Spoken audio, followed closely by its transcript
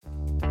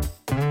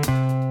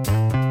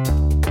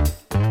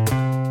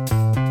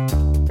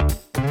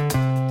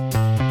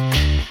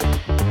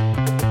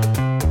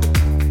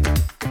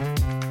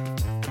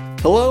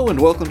and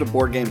welcome to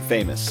Board Game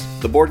Famous,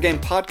 the board game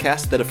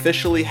podcast that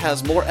officially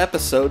has more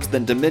episodes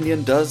than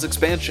Dominion does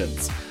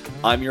expansions.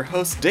 I'm your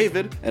host,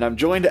 David, and I'm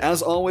joined,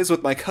 as always,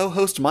 with my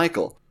co-host,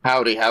 Michael.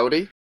 Howdy,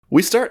 howdy.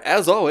 We start,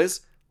 as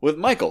always, with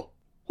Michael.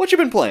 What you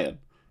been playing?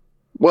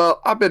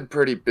 Well, I've been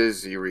pretty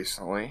busy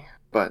recently,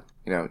 but,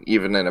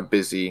 even in a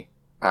busy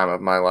time of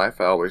my life,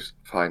 I always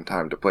find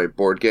time to play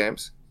board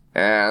games.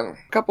 And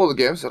a couple of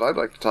the games that I'd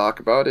like to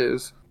talk about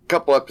is, a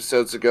couple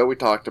episodes ago, we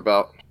talked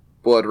about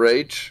Blood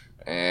Rage,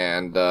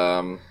 and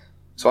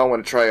so I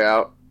want to try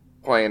out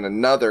playing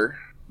another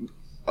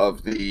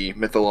of the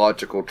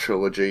mythological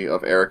trilogy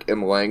of Eric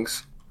M.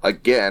 Lang's.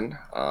 Again,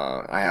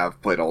 I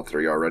have played all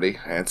three already,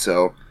 and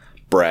so...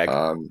 Brag.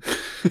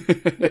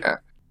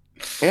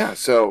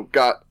 So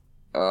got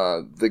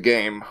the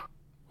game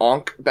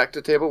Ankh back to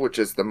the table, which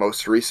is the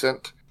most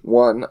recent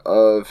one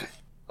of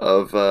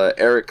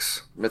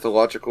Eric's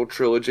mythological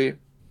trilogy.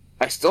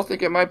 I still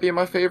think it might be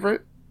my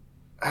favorite.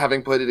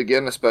 Having played it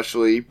again,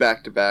 especially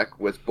back-to-back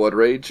with Blood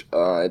Rage,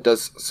 it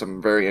does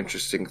some very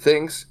interesting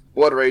things.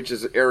 Blood Rage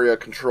is an area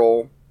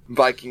control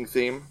Viking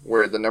theme,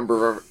 where the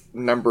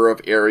number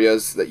of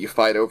areas that you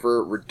fight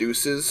over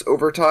reduces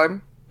over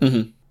time.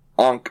 Mm-hmm.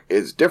 Ankh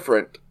is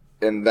different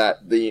in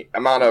that the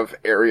amount of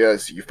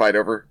areas you fight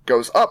over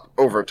goes up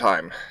over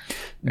time.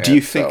 Do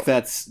you think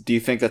that's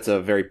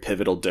a very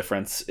pivotal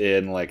difference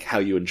in how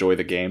you enjoy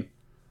the game?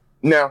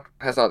 No,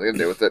 has nothing to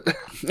do with it.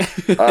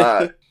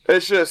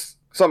 It's just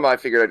something I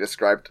figured I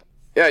described.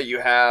 Yeah,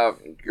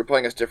 you're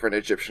playing as different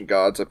Egyptian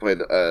gods. I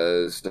played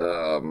as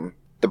the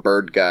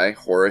bird guy,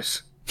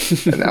 Horus,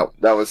 and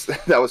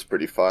that was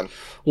pretty fun.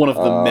 One of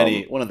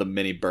the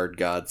many bird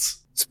gods.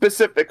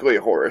 Specifically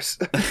Horus.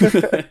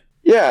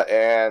 Yeah,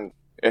 and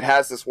it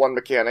has this one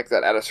mechanic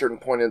that at a certain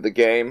point in the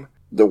game,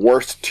 the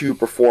worst two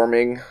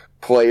performing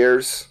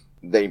players,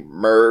 they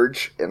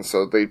merge, and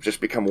so they just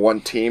become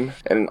one team.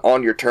 And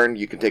on your turn,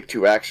 you can take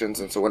two actions,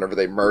 and so whenever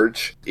they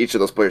merge, each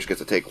of those players gets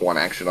to take one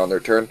action on their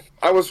turn.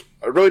 I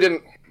really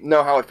didn't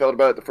know how I felt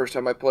about it the first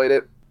time I played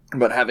it,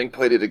 but having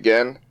played it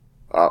again,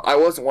 I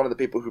wasn't one of the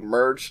people who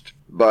merged,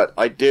 but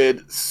I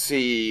did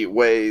see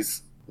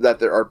ways that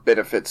there are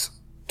benefits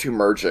to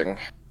merging.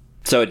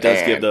 So it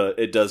does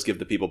give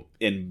the people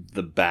in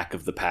the back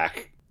of the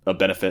pack a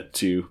benefit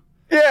to...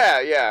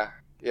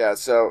 Yeah,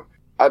 so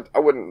I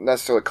wouldn't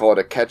necessarily call it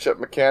a catch-up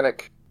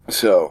mechanic.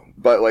 So,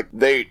 but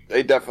they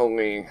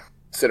definitely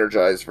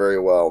synergized very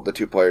well, the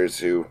two players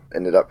who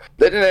ended up...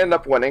 They didn't end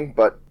up winning,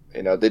 but,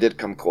 they did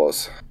come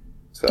close.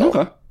 So,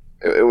 okay.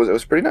 It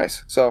was pretty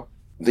nice. So,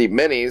 the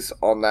minis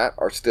on that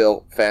are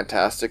still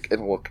fantastic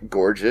and look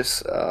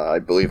gorgeous. I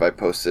believe I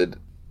posted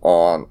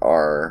on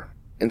our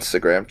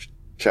Instagram...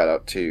 Shout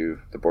out to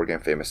the Board Game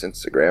Famous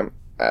Instagram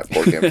at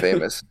Board Game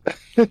Famous.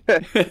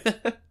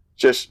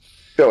 Just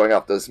showing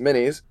off those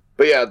minis.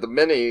 But yeah, the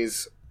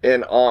minis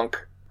in Ankh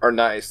are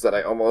nice that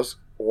I almost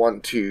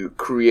want to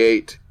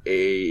create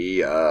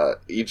a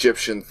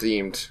Egyptian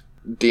themed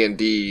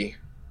D&D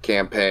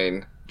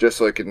campaign just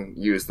so I can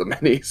use the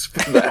minis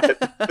for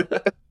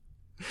that.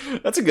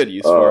 That's a good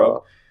use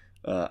for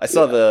them. I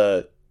saw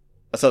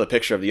the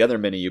picture of the other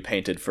mini you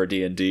painted for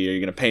D&D. Are you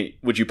going to paint?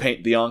 Would you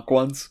paint the Ankh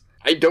ones?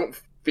 I don't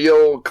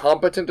feel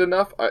competent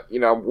enough,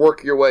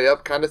 work your way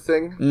up kind of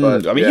thing.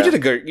 But you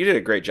did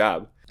a great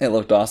job. It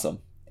looked awesome.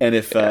 And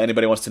if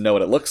anybody wants to know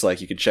what it looks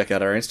like, you can check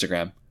out our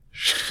Instagram.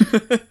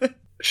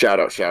 Shout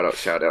out.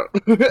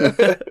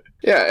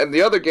 Yeah, and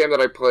the other game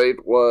that I played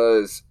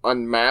was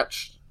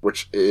Unmatched,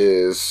 which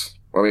is...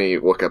 Let me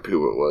look up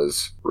who it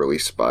was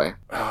released by.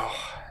 Oh,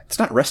 it's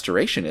not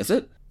Restoration, is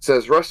it? It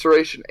says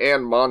Restoration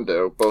and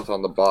Mondo, both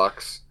on the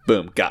box.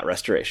 Boom, got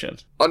Restoration.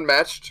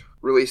 Unmatched,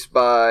 released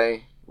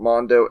by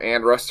Mondo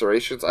and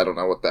Restorations. I don't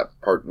know what that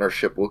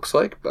partnership looks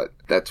like, but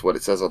that's what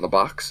it says on the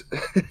box.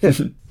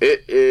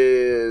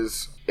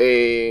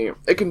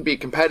 It can be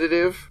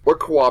competitive or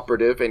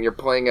cooperative, and you're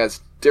playing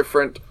as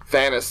different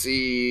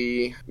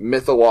fantasy,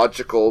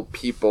 mythological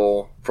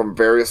people from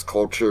various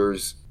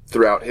cultures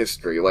throughout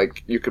history.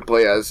 You could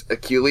play as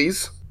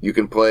Achilles, you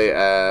can play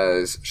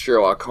as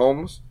Sherlock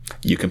Holmes,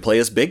 you can play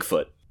as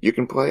Bigfoot. You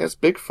can play as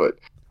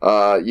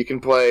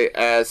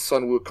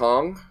Sun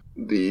Wukong,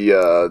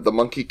 the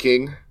Monkey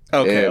King.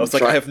 Okay, I was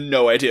I have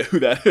no idea who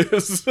that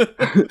is.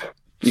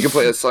 You can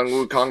play as Sun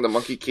Wukong, the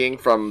Monkey King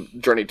from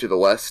Journey to the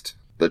West,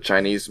 the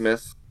Chinese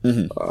myth.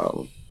 Mm-hmm.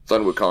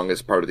 Sun Wukong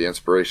is part of the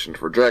inspiration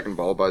for Dragon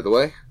Ball, by the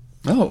way.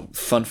 Oh,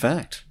 fun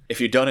fact.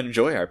 If you don't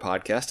enjoy our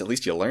podcast, at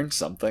least you learned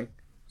something.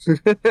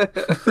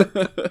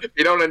 If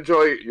you don't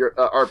enjoy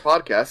our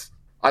podcast,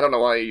 I don't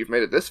know why you've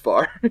made it this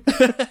far.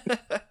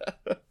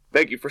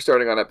 Thank you for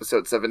starting on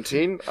episode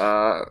 17.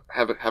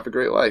 Have a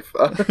great life.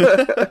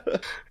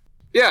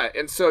 Yeah,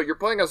 and so you're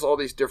playing as all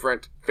these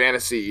different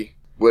fantasy,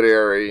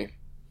 literary,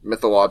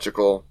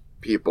 mythological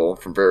people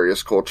from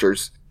various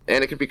cultures,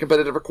 and it can be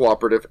competitive or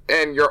cooperative,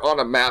 and you're on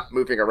a map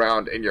moving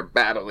around, and you're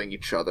battling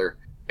each other.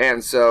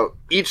 And so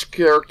each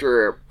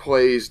character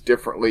plays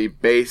differently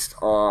based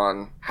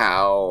on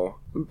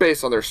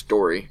their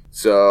story.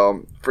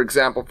 So, for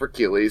example, for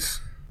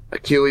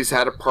Achilles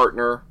had a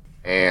partner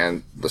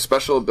And the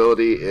special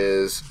ability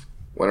is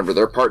whenever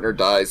their partner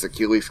dies,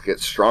 Achilles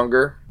gets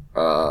stronger.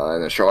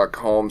 And then Sherlock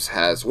Holmes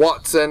has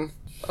Watson,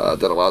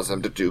 that allows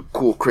them to do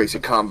cool, crazy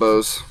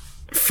combos.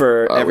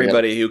 For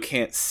everybody who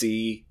can't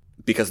see,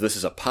 because this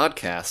is a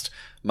podcast,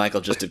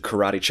 Michael just did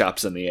karate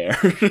chops in the air.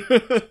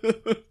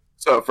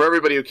 So for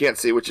everybody who can't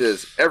see, which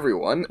is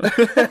everyone,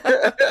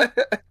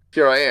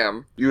 here I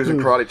am using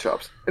karate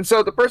chops. And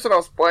so the person I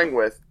was playing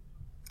with,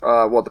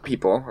 the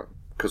people,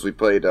 because we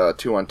played a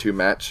 2-on-2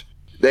 match,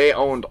 they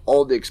owned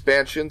all the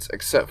expansions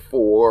except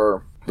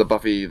for the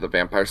Buffy the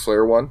Vampire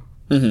Slayer one.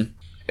 Mm-hmm.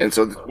 And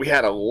so we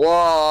had a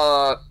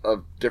lot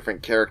of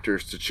different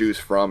characters to choose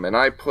from, and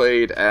I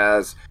played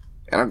as,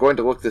 and I'm going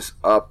to look this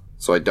up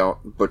so I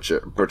don't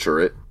butcher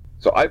it.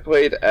 So I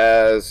played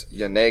as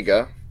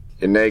Yanega.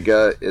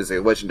 Yanega is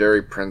a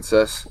legendary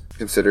princess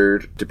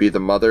considered to be the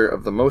mother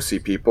of the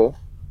Mosi people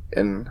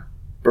in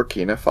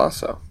Burkina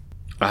Faso.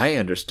 I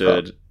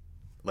understood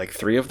like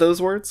 3 of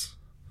those words?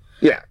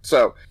 Yeah,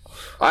 so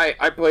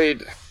I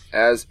played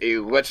as a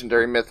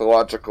legendary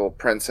mythological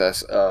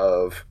princess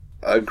of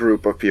a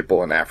group of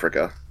people in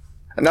Africa.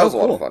 And that was a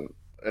lot of fun.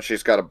 And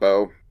she's got a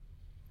bow,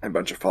 and a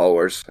bunch of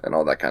followers, and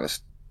all that kind of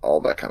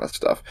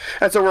stuff.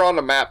 And so we're on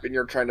the map, and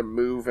you're trying to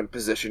move and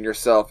position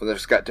yourself, and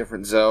there's got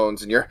different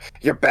zones, and you're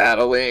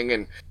battling,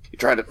 and you're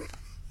trying to,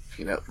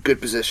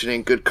 good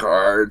positioning, good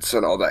cards,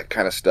 and all that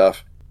kind of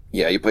stuff.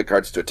 Yeah, you play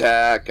cards to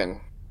attack, and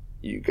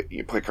you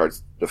play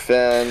cards to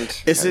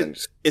defend.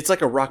 It's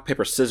like a rock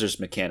paper scissors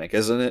mechanic,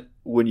 isn't it?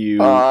 When you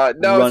no,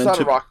 it's not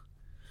a rock.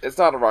 It's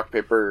not a rock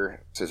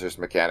paper scissors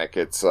mechanic.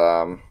 It's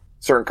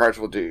certain cards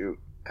will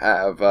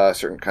have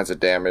certain kinds of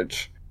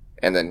damage,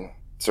 and then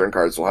certain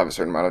cards will have a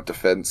certain amount of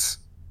defense,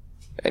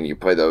 and you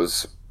play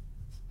those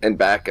in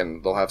back,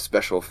 and they'll have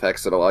special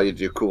effects that allow you to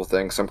do cool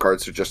things. Some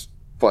cards are just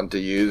fun to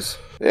use.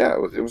 Yeah,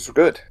 it was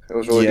good. It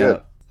was really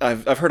good.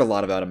 I've heard a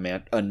lot about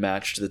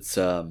Unmatched. It's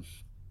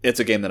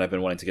a game that I've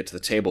been wanting to get to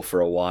the table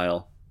for a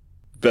while,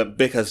 but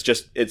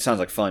because it sounds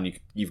like fun.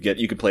 You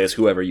can play as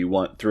whoever you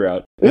want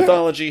throughout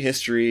mythology,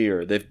 history,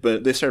 or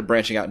they started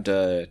branching out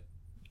into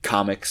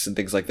comics and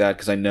things like that.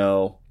 Because I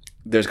know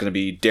there's going to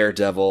be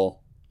Daredevil.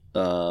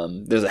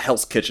 There's a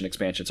Hell's Kitchen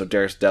expansion, so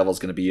Daredevil's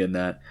going to be in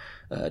that.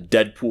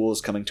 Deadpool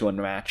is coming to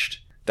Unmatched.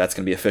 That's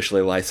going to be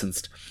officially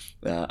licensed.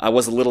 I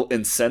was a little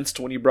incensed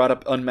when you brought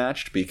up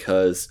Unmatched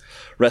because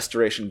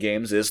Restoration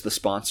Games is the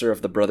sponsor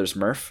of the Brothers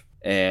Murph,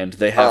 and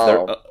they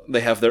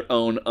have their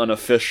own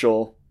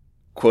unofficial,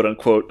 quote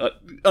unquote,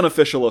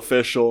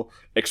 official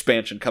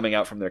expansion coming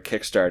out from their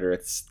Kickstarter.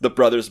 It's the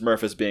Brothers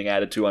Murph is being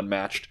added to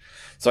Unmatched.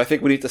 So I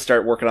think we need to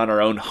start working on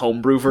our own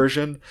homebrew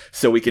version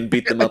so we can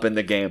beat them up in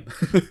the game.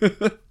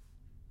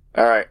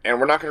 All right, and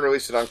we're not going to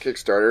release it on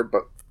Kickstarter,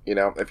 but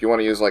if you want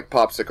to use like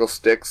popsicle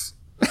sticks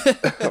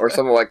or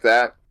something like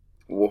that,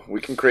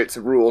 we can create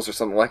some rules or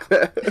something like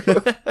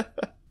that.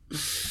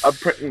 A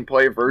print and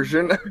play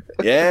version.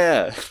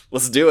 Yeah,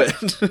 let's do it.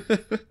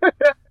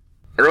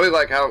 I really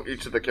like how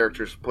each of the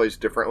characters plays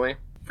differently.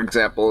 For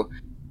example,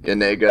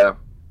 Yanega,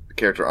 the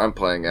character I'm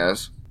playing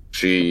as,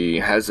 she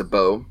has a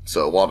bow,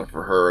 so a lot of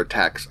her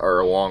attacks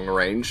are long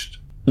ranged.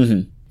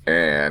 Mm-hmm.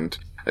 And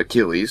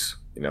Achilles,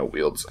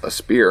 wields a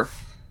spear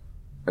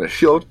and a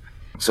shield,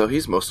 so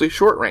he's mostly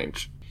short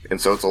range.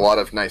 And so it's a lot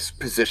of nice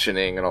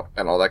positioning and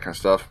all that kind of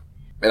stuff.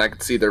 And I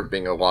could see there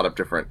being a lot of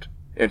different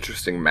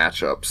interesting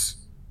matchups.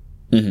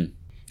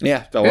 Mm-hmm.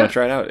 Yeah, I want to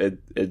try it out.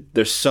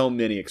 There's so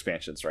many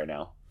expansions right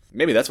now.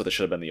 Maybe that's what this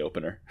should have been the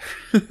opener.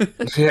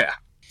 Yeah.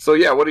 So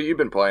yeah, what have you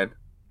been playing?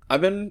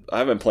 I've been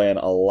playing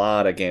a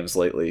lot of games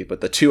lately, but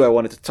the 2 I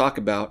wanted to talk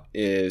about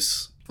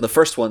is the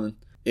first one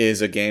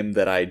is a game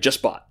that I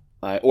just bought.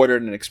 I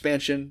ordered an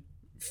expansion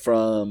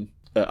for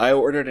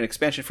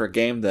a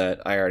game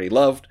that I already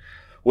loved,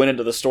 went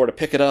into the store to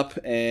pick it up,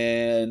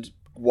 and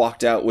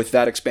walked out with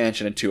that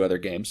expansion and 2 other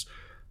games.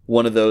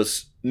 One of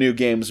those new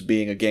games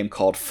being a game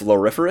called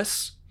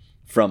Floriferous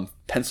from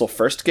Pencil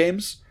First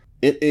Games.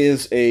 It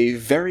is a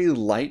very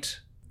light,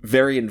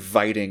 very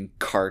inviting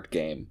card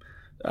game.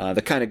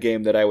 The kind of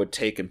game that I would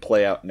take and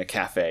play out in a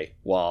cafe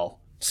while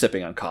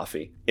sipping on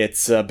coffee.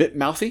 It's a bit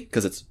mouthy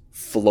because it's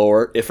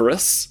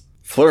Floriferous.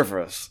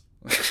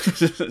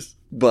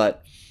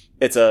 But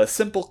it's a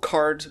simple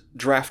card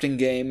drafting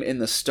game in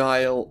the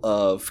style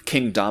of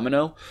King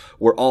Domino,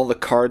 where all the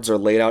cards are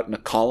laid out in a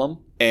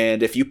column,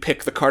 and if you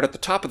pick the card at the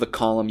top of the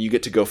column, you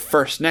get to go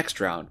first next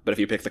round. But if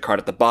you pick the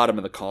card at the bottom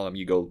of the column,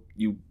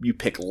 you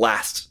pick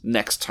last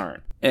next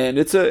turn. And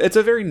it's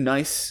a very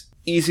nice,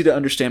 easy to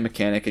understand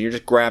mechanic, and you're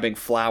just grabbing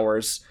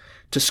flowers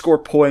to score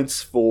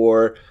points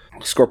for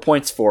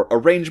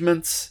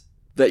arrangements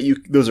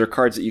those are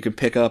cards that you can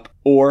pick up,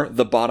 or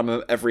the bottom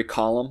of every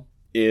column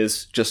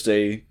is just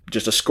a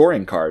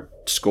scoring card.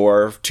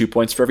 Score 2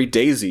 points for every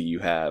daisy you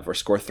have, or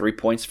score 3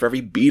 points for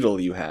every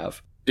beetle you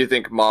have. Do you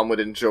think Mom would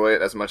enjoy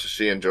it as much as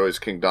she enjoys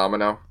King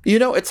Domino?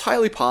 It's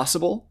highly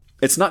possible.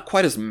 It's not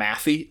quite as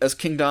mathy as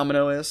King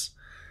Domino is.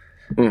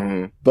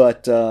 Mm-hmm.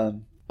 But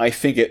I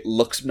think it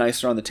looks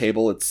nicer on the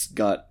table. It's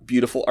got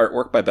beautiful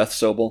artwork by Beth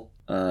Sobel.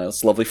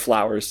 It's lovely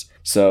flowers.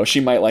 So she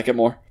might like it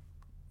more.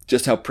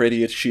 just how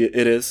pretty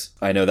it is.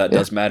 I know that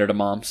does matter to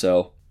Mom,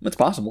 so it's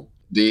possible.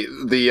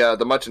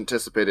 The much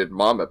anticipated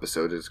Mom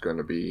episode is going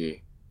to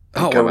be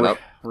coming up.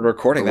 We're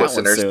recording that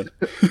one soon.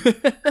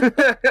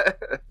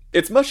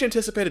 It's much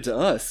anticipated to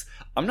us.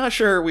 I'm not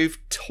sure we've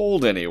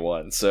told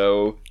anyone,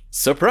 so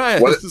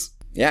surprise!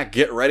 Yeah,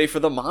 get ready for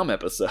the Mom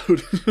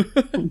episode.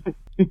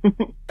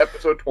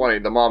 Episode 20,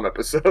 the Mom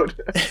episode.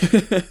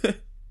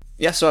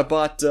 Yeah, so I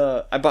bought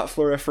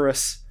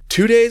Floriferous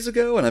 2 days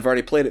ago, and I've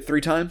already played it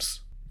 3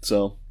 times.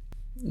 So,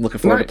 looking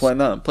forward to playing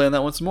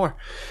that one some more.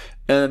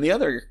 And the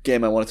other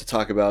game I wanted to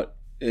talk about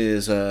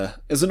is an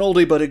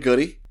oldie but a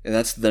goodie, and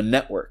that's The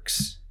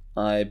Networks.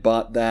 I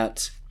bought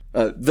that.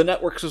 The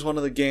Networks was one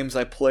of the games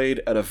I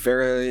played at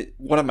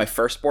one of my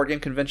first board game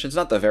conventions.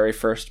 Not the very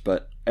first,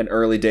 but an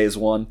early days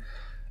one.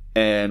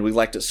 And we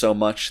liked it so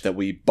much that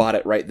we bought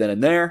it right then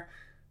and there.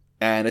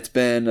 And it's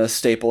been a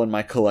staple in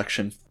my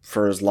collection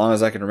for as long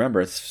as I can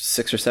remember. It's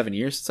 6 or 7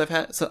 years since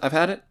I've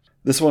had it.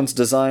 This one's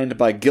designed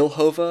by Gil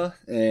Hova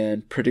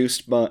and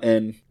produced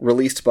and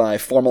released by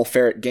Formal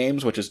Ferret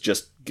Games, which is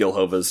just Gil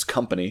Hova's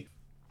company.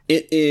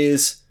 It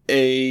is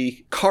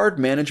a card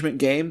management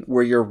game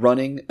where you're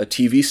running a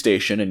TV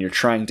station and you're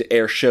trying to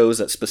air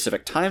shows at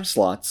specific time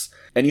slots,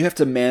 and you have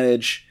to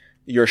manage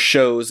your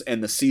shows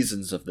and the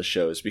seasons of the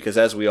shows, because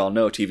as we all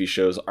know, TV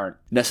shows aren't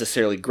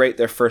necessarily great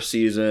their first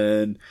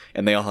season,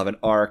 and they all have an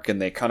arc,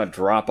 and they kind of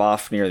drop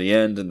off near the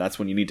end, and that's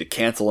when you need to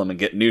cancel them and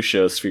get new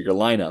shows for your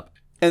lineup.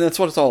 And that's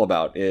what it's all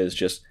about, is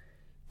just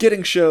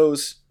getting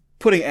shows,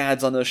 putting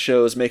ads on those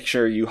shows, make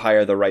sure you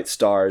hire the right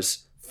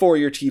stars for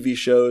your TV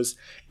shows,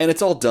 and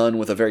it's all done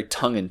with a very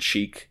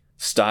tongue-in-cheek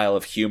style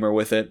of humor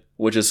with it,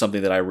 which is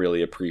something that I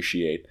really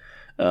appreciate.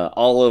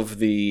 All of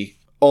the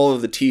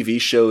TV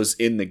shows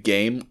in the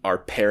game are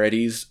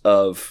parodies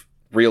of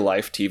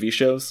real-life TV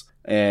shows,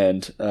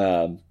 and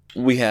I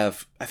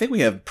think we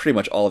have pretty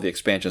much all of the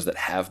expansions that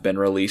have been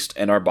released,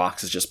 and our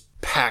box is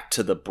just packed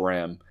to the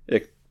brim,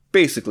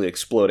 basically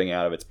exploding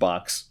out of its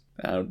box.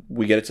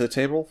 We get it to the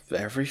table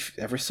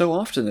every so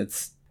often.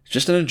 It's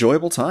just an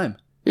enjoyable time.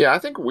 Yeah, I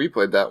think we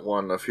played that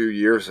one a few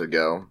years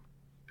ago.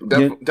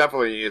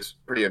 Definitely is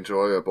pretty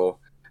enjoyable.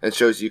 It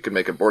shows you can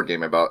make a board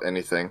game about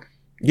anything.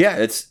 Yeah,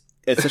 it's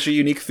such a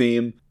unique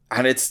theme,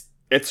 and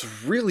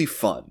it's really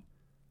fun.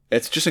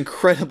 It's just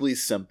incredibly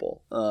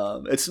simple.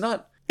 It's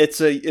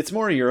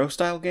more a Euro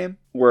style game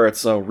where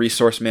it's a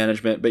resource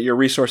management, but your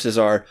resources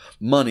are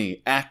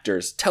money,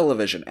 actors,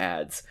 television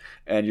ads,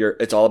 and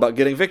it's all about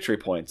getting victory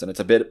points, and it's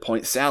a bit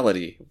point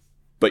salady.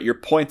 But your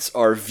points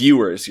are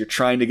viewers. You're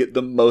trying to get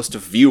the most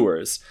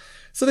viewers.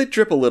 So they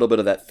drip a little bit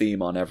of that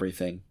theme on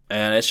everything.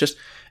 And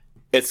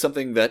it's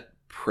something that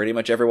pretty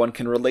much everyone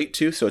can relate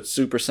to, so it's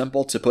super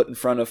simple to put in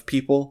front of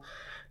people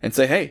and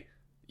say, hey,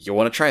 you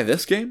want to try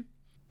this game?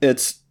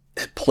 It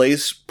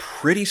plays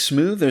pretty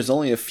smooth. There's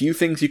only a few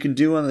things you can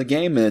do on the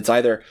game, and it's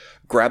either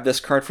grab this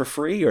card for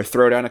free or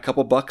throw down a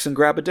couple bucks and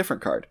grab a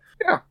different card.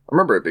 Yeah, I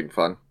remember it being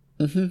fun.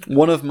 Mm-hmm.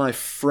 One of my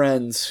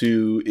friends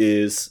who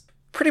is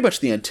pretty much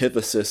the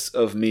antithesis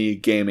of me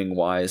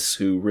gaming-wise,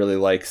 who really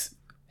likes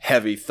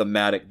heavy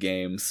thematic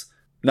games.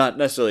 Not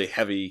necessarily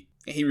heavy.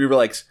 He really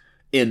likes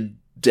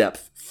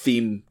in-depth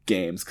theme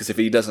games, because if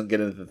he doesn't get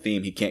into the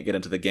theme, he can't get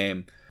into the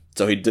game.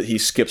 So he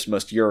skips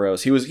most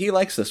Euros. He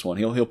likes this one.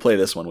 He'll play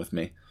this one with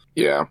me.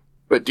 Yeah.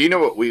 But do you know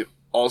what we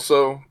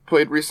also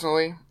played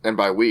recently? And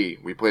by we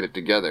played it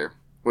together.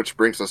 Which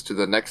brings us to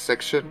the next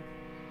section.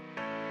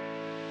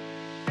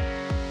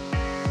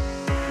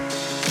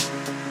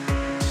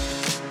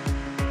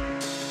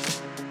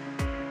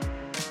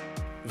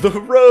 The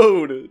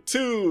road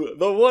to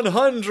the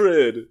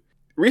 100!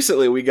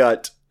 Recently, we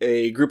got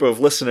a group of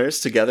listeners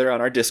together on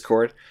our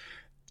Discord,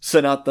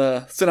 sent out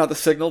the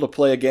signal to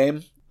play a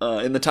game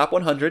in the top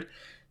 100.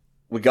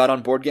 We got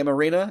on Board Game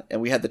Arena,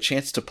 and we had the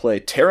chance to play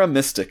Terra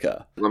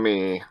Mystica. Let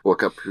me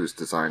look up who's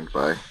designed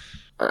by.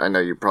 I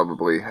know you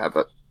probably have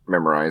it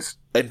memorized.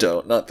 I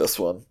don't, not this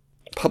one.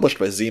 Published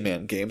by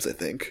Z-Man Games, I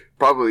think.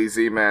 Probably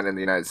Z-Man in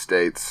the United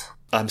States.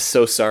 I'm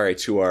so sorry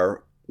to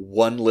our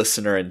one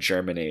listener in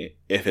Germany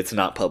if it's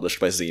not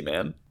published by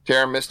Z-Man.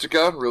 Terra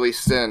Mystica,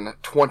 released in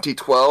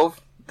 2012,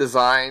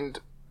 designed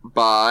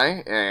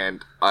by,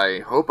 and I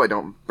hope I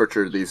don't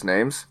butcher these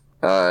names,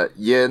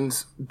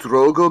 Jens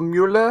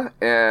Drogemüller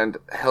and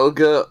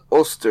Helge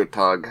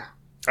Ostertag.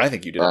 I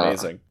think you did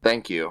amazing.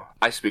 Thank you.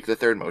 I speak the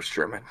third most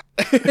German.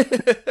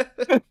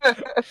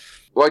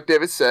 Like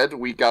David said,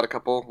 we got a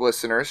couple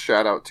listeners.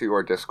 Shout out to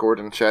our Discord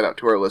and shout out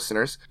to our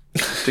listeners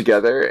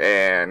together.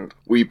 And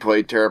we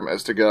played Terra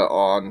Mystica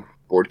on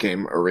Board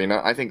Game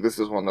Arena. I think this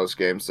is one of those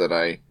games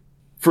that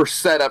for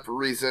setup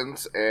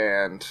reasons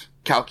and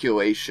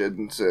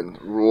calculations and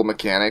rule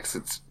mechanics,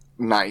 it's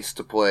nice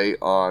to play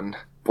on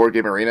Board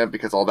Game Arena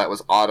because all that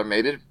was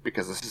automated,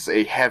 because this is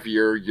a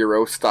heavier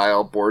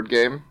Euro-style board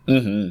game.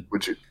 Mm-hmm.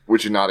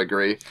 Would you not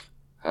agree?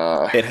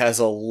 It has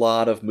a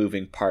lot of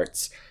moving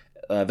parts.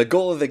 The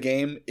goal of the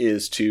game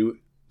is to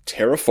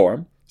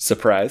terraform,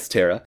 surprise,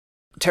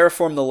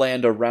 terraform the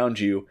land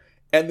around you,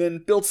 and then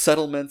build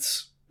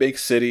settlements, big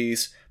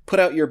cities, put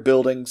out your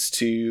buildings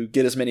to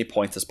get as many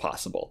points as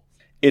possible.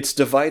 It's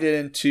divided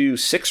into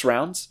 6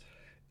 rounds.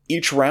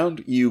 Each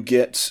round you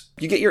get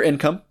your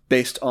income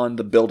based on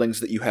the buildings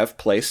that you have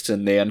placed,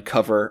 and they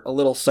uncover a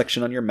little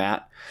section on your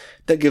map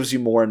that gives you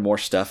more and more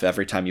stuff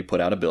every time you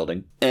put out a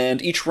building.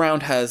 And each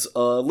round has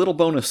a little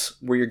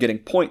bonus where you're getting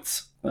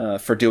points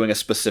for doing a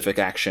specific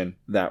action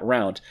that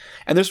round.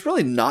 And there's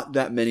really not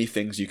that many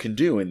things you can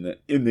do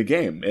in the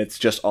game. It's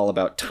just all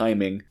about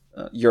timing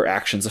your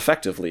actions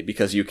effectively,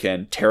 because you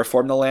can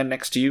terraform the land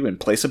next to you and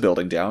place a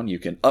building down. You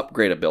can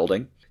upgrade a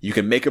building. You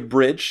can make a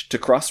bridge to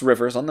cross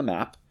rivers on the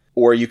map,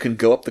 or you can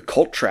go up the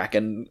cult track,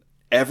 and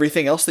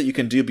everything else that you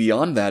can do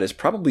beyond that is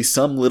probably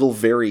some little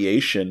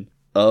variation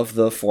of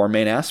the 4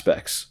 main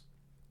aspects.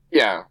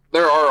 Yeah,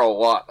 there are a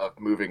lot of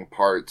moving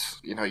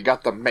parts. You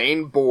got the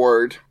main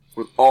board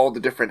with all the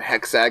different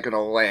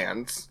hexagonal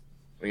lands.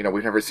 We've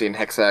never seen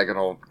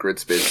hexagonal grid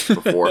spaces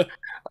before.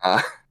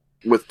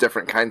 With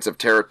different kinds of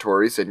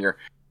territories, and you're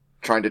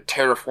trying to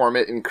terraform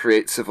it and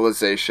create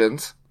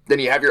civilizations. Then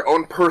you have your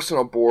own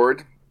personal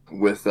board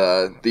with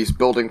these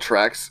building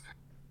tracks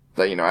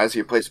that, as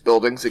you place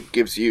buildings, it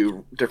gives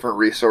you different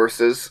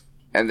resources.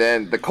 And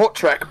then the cult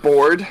track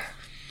board,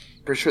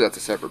 pretty sure that's a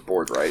separate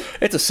board, right?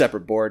 It's a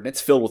separate board, and it's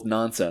filled with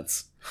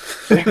nonsense.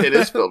 It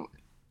is filled,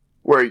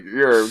 where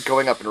you're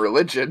going up in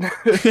religion.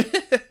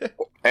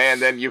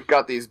 And then you've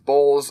got these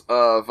bowls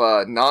of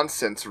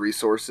nonsense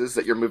resources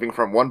that you're moving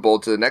from one bowl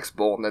to the next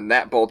bowl, and then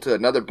that bowl to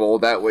another bowl.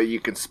 That way you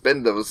can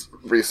spend those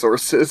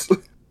resources.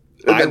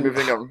 And then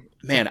moving them.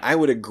 Man, I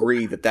would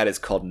agree that is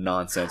called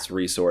nonsense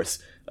resource.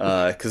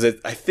 Because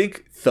I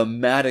think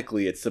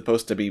thematically it's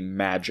supposed to be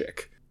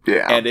magic.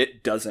 Yeah. And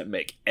it doesn't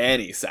make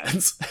any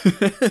sense.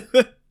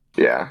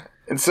 Yeah.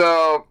 And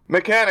so,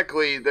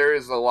 mechanically, there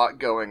is a lot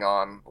going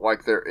on,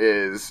 like there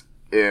is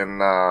in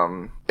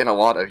a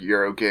lot of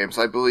Euro games.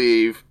 I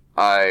believe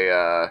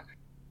I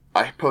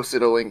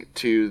posted a link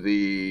to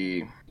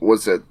the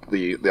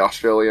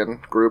Australian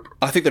group?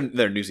 I think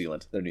they're New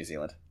Zealand. They're New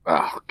Zealand.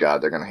 Oh,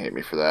 God, they're going to hate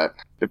me for that,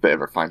 if they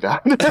ever find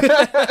out.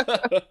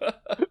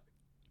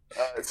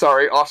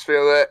 Sorry,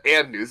 Australia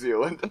and New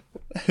Zealand.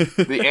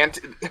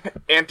 The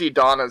Auntie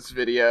Donna's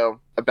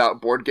video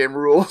about board game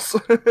rules.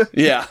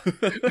 Yeah.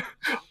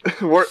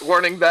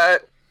 Warning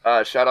that.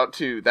 Shout out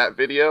to that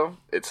video.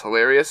 It's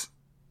hilarious.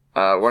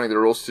 Warning the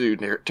rules to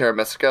Terra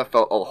Mystica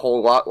felt a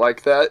whole lot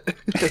like that.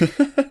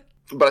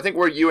 But I think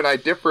where you and I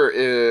differ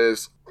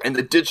is in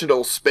the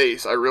digital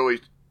space. I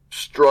really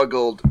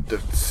struggled to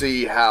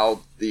see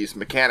how these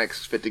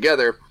mechanics fit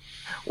together,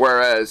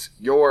 whereas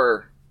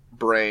your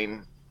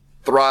brain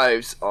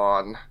thrives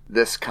on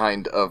this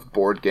kind of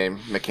board game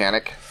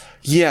mechanic.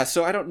 Yeah,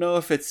 so I don't know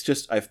if it's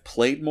just I've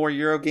played more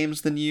Euro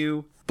games than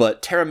you,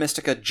 but Terra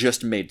Mystica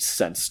just made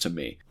sense to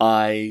me.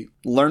 I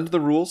learned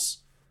the rules.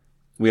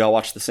 We all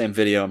watched the same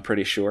video, I'm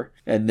pretty sure.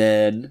 And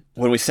then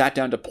when we sat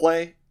down to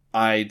play,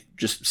 I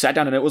just sat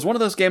down, and it was one of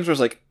those games where I was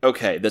like,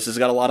 okay, this has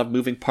got a lot of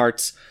moving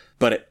parts,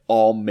 but it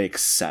all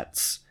makes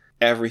sense.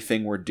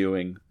 Everything we're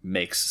doing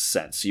makes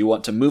sense. You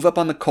want to move up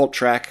on the cult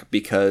track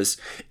because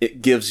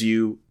it gives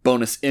you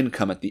bonus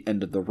income at the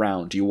end of the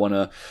round. You want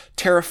to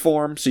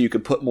terraform so you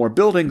can put more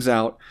buildings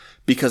out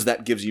because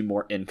that gives you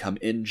more income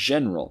in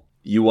general.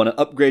 You want to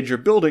upgrade your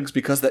buildings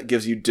because that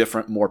gives you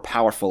different, more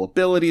powerful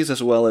abilities,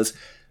 as well as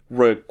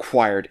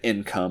required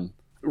income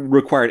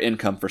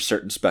for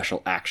certain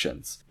special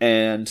actions.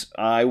 And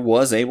I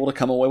was able to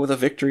come away with a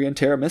victory in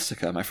Terra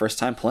Mystica, my first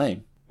time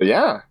playing.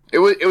 Yeah. It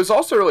was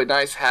also really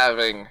nice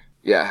having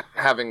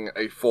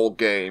a full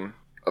game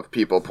of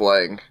people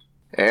playing.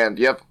 And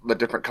you have the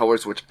different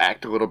colors which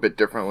act a little bit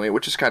differently,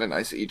 which is kind of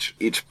nice.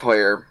 Each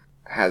player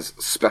has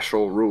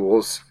special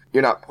rules.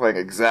 You're not playing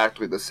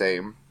exactly the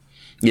same.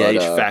 Yeah,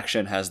 each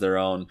faction has their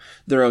own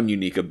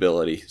unique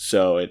ability.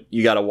 So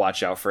you got to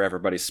watch out for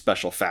everybody's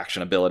special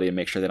faction ability and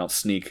make sure they don't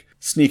sneak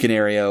an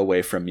area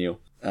away from you.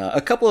 A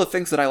couple of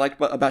things that I like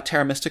about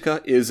Terra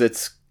Mystica is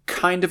it's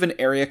kind of an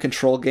area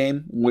control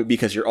game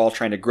because you're all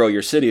trying to grow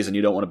your cities and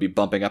you don't want to be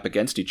bumping up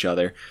against each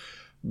other.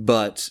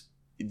 But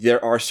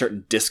there are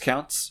certain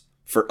discounts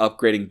for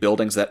upgrading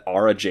buildings that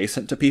are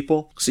adjacent to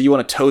people. So you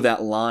want to toe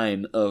that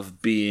line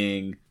of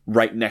being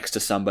right next to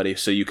somebody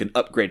so you can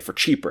upgrade for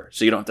cheaper.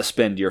 So you don't have to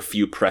spend your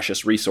few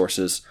precious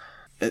resources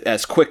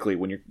as quickly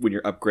when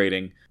you're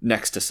upgrading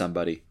next to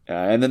somebody.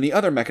 And then the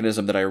other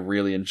mechanism that I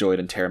really enjoyed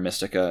in Terra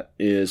Mystica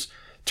is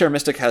Terra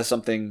Mystica has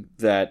something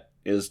that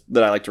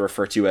I like to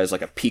refer to as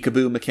like a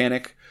peekaboo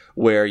mechanic,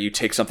 where you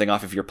take something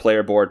off of your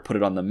player board, put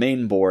it on the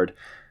main board,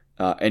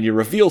 and you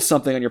reveal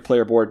something on your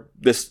player board.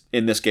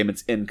 In this game,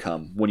 it's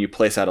income. When you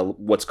place out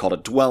what's called a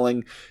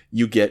dwelling,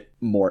 you get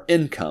more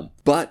income.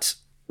 But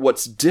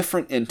what's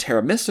different in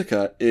Terra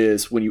Mystica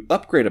is when you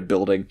upgrade a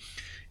building,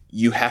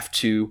 you have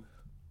to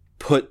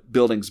put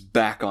buildings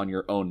back on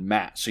your own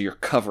mat, so you're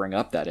covering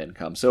up that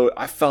income. So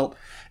I felt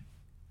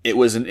it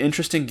was an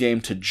interesting game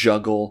to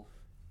juggle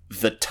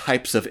the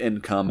types of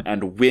income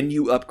and when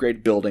you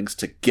upgrade buildings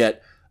to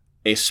get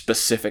a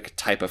specific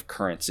type of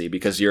currency,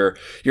 because your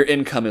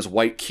income is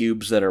white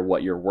cubes that are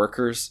your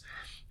workers,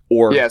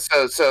 Or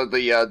so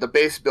the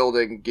base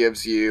building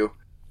gives you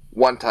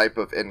one type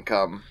of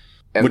income,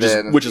 and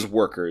which is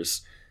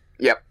workers.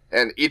 Yep,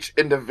 and each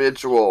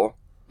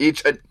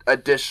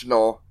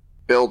additional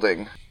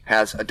building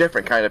has a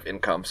different kind of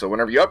income. So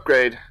whenever you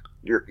upgrade,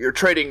 you're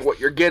trading what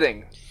you're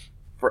getting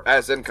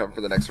as income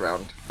for the next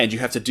round. And you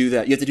have to do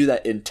that. You have to do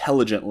that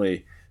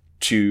intelligently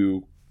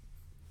to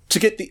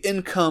get the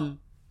income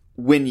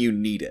when you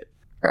need it.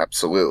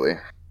 Absolutely.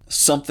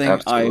 Something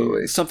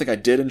I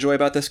did enjoy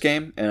about this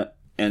game, and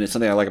it's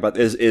something I like about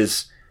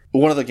is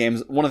one of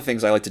the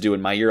things I like to do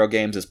in my Euro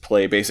games is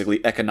play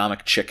basically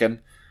economic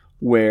chicken,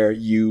 where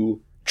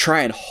you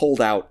try and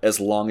hold out as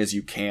long as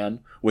you can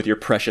with your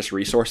precious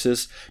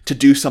resources to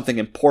do something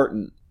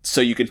important,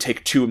 so you can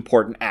take 2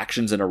 important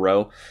actions in a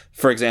row.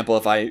 For example,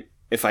 if I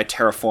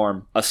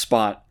terraform a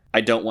spot, I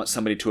don't want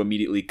somebody to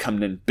immediately come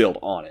in and build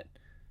on it.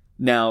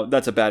 Now,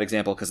 that's a bad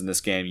example because in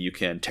this game you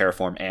can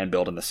terraform and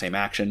build in the same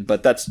action,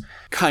 but that's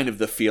kind of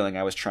the feeling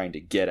I was trying to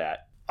get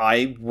at.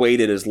 I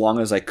waited as long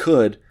as I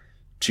could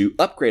to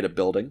upgrade a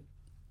building,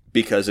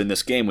 because in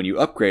this game when you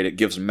upgrade it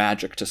gives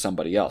magic to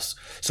somebody else.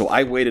 So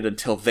I waited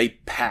until they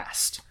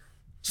passed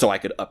so I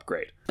could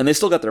upgrade. And they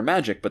still got their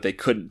magic, but they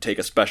couldn't take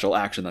a special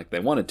action like they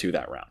wanted to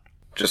that round.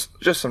 Just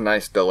some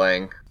nice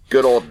delaying.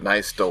 Good old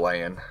nice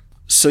delaying.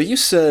 So you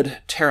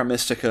said Terra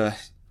Mystica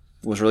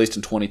was released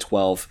in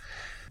 2012.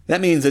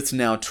 That means it's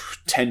now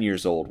 10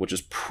 years old, which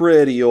is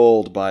pretty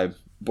old by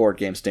board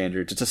game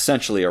standards. It's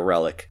essentially a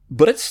relic.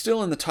 But it's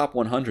still in the top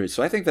 100,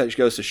 so I think that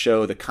goes to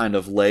show the kind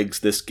of legs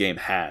this game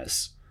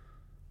has.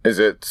 Is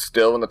it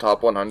still in the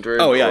top 100?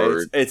 Oh,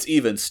 yeah, it's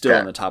even still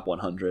in the top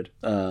 100.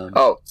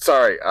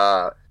 Sorry.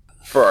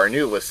 For our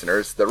new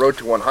listeners, the Road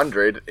to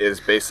 100 is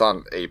based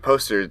on a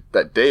poster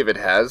that David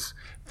has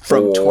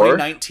from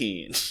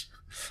 2019.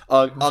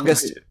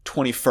 August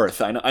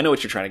 21st. I know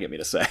what you're trying to get me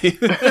to say.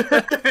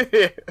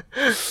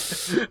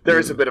 There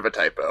is a bit of a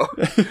typo.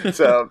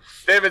 So,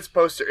 David's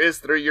poster is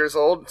 3 years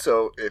old,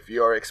 so if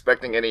you are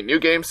expecting any new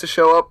games to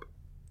show up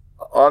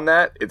on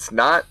that, it's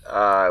not.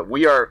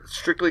 We are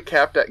strictly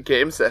capped at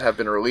games that have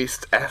been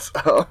released as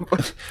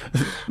of.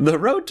 The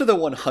road to the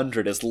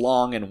 100 is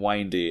long and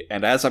windy,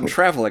 and as I'm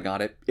traveling on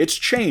it, it's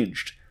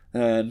changed.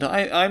 And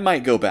I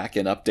might go back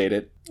and update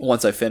it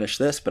once I finish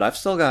this, but I've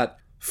still got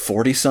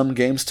 40-some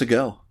games to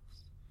go.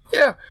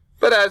 Yeah,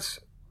 but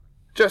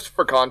just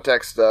for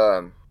context,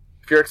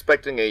 if you're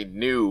expecting a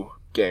new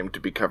game to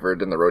be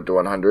covered in the Road to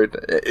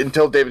 100,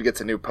 until David gets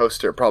a new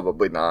poster,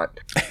 probably not.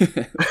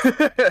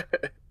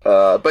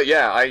 But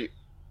yeah,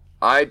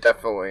 I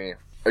definitely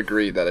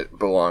agree that it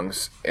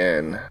belongs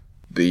in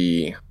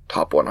the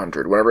top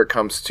 100. Whenever it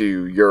comes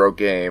to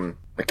Eurogame,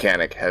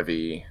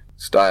 mechanic-heavy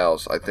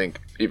styles, I think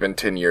even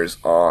 10 years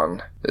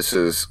on, this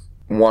is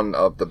one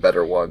of the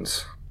better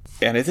ones.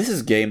 And this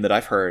is a game that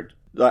I've heard.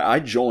 I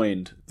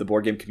joined the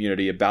board game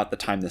community about the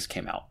time this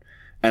came out.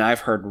 And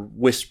I've heard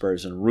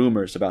whispers and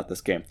rumors about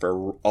this game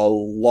for a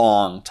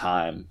long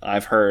time.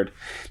 I've heard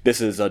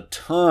this is a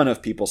ton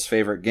of people's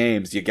favorite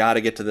games. You got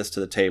to get to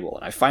the table.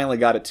 And I finally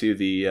got it to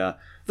the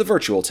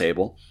virtual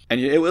table,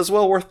 and it was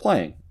well worth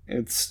playing.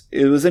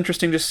 It was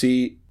interesting to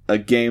see a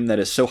game that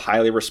is so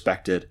highly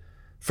respected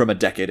from a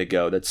decade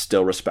ago that's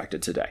still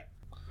respected today.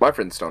 My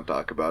friends don't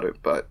talk about it,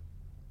 but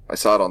I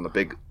saw it on the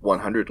big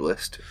 100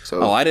 list.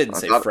 So I didn't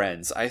say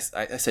friends. I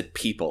said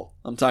people.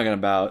 I'm talking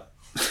about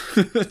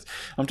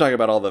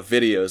all the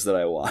videos that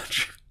I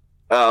watch.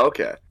 Oh,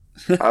 okay.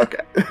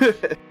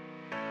 Okay.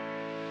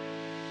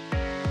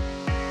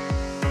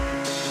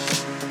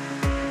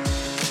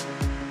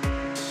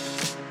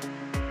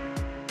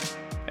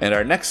 And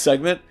our next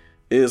segment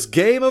is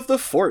Game of the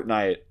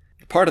Fortnight,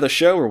 part of the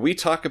show where we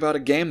talk about a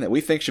game that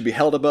we think should be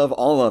held above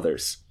all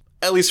others,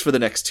 at least for the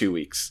next 2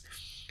 weeks.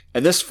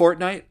 And this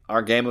fortnight,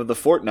 our Game of the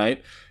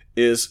Fortnight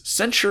is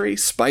Century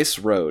Spice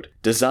Road,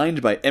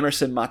 designed by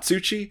Emerson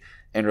Matsuuchi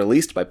and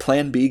released by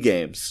Plan B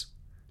Games.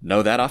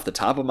 Know that off the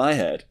top of my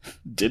head.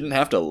 Didn't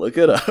have to look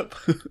it up.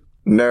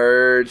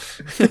 Nerd.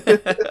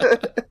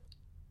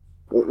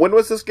 When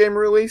was this game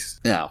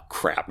released? Oh,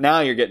 crap. Now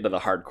you're getting to the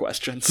hard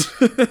questions.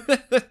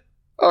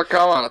 Oh,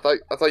 come on. I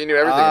thought you knew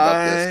everything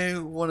about this. I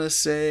want to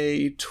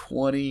say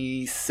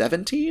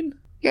 2017?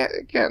 Yeah,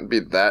 it can't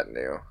be that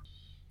new.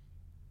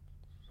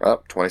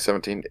 Well,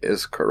 2017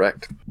 is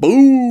correct.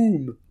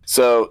 Boom!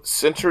 So,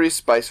 Century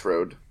Spice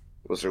Road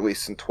was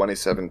released in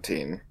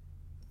 2017,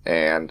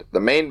 and the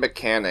main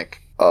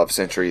mechanic of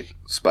Century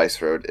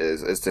Spice Road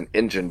is it's an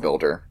engine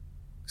builder.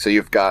 So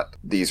you've got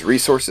these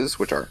resources,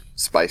 which are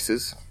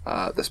spices.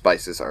 The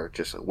spices are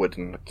just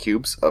wooden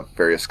cubes of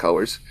various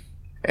colors,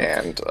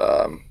 and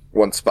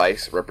one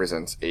spice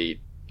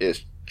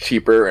is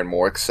cheaper and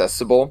more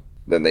accessible.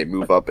 Then they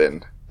move up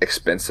in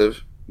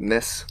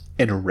expensiveness.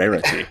 In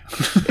rarity.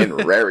 In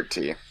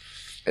rarity.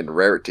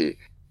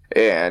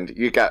 And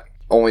you got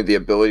only the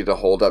ability to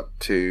hold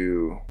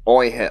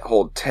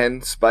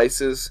 10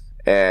 spices.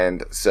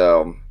 And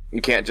so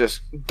you can't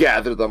just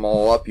gather them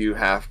all up. You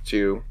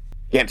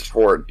can't just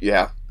hoard. You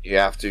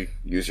have to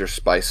use your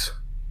spice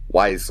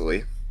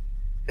wisely.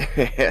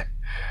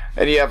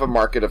 And you have a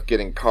market of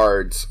getting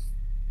cards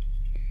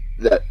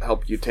that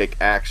help you take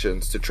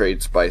actions to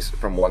trade spice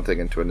from one thing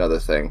into another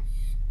thing.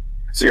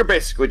 So you're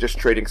basically just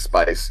trading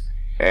spice,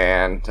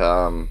 and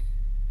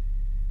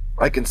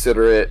I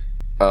consider it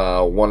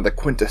one of the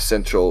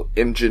quintessential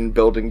engine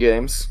building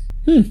games.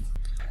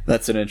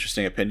 That's an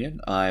interesting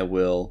opinion. I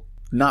will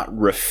not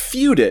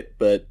refute it,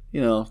 but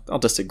I'll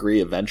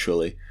disagree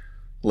eventually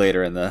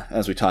later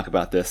as we talk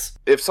about this.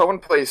 If someone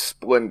plays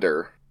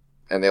Splendor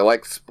and they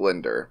like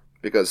Splendor,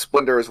 because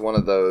Splendor is one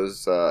of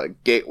those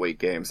gateway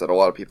games that a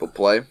lot of people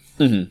play,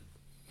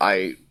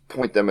 I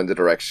point them in the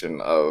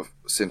direction of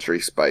Century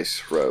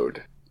Spice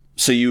Road.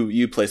 So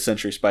you play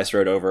Century Spice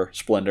Road over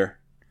Splendor?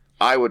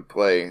 I would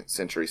play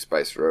Century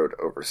Spice Road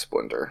over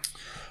Splendor.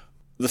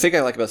 The thing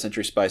I like about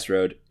Century Spice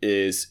Road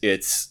is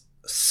its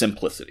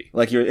simplicity.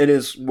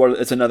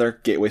 It's another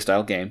gateway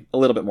style game, a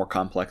little bit more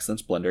complex than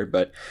Splendor,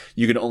 but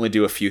you can only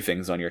do a few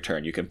things on your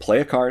turn. You can play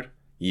a card,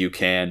 you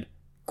can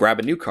grab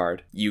a new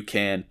card, you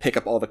can pick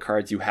up all the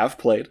cards you have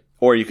played,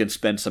 or you can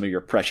spend some of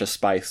your precious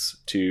spice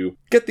to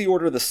get the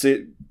order of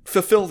the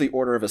fulfill the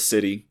order of a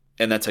city,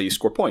 and that's how you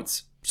score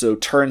points. So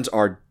turns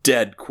are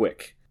dead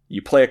quick.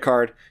 You play a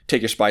card,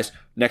 take your spice,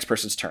 next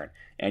person's turn.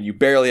 And you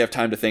barely have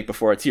time to think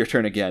before it's your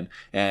turn again.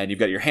 And you've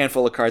got your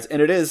handful of cards. And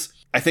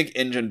I think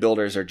engine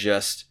builders are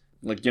just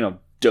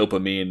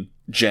dopamine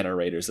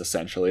generators,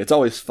 essentially. It's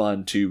always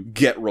fun to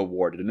get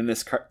rewarded. And in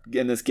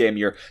this game,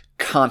 you're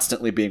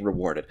constantly being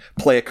rewarded.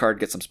 Play a card,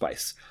 get some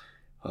spice.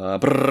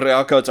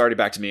 It's already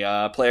back to me.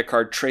 Play a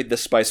card, trade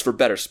this spice for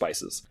better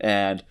spices.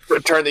 And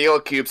turn the yellow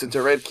cubes into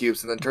red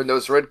cubes, and then turn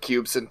those red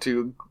cubes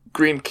into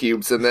green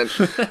cubes, and then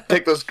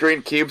take those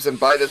green cubes and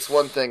buy this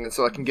one thing, and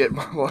so I can get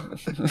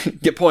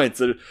get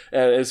points. It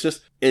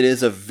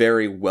is a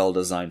very well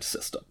designed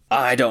system.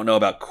 I don't know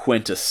about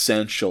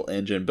quintessential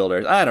engine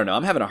builders. I don't know.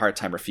 I'm having a hard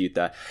time refute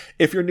that.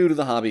 If you're new to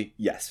the hobby,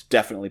 yes,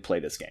 definitely play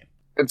this game.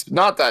 It's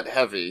not that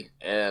heavy,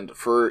 and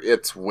for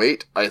its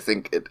weight, I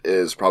think it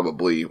is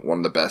probably one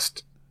of the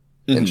best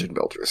engine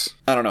builders.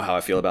 I don't know how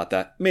I feel about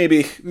that.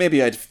 Maybe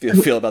I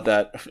feel about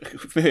that.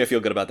 Maybe I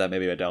feel good about that.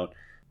 Maybe I don't.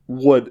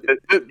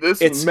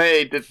 This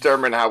may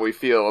determine how we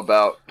feel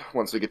about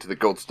once we get to the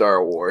Gold Star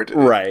Award.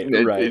 Right.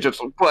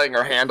 Just playing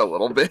our hand a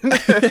little bit.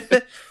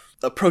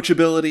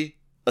 Approachability,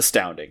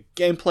 astounding.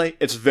 Gameplay,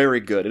 it's very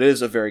good. It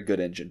is a very good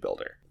engine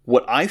builder.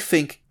 What I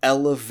think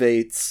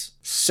elevates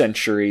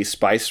Century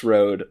Spice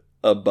Road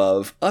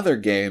above other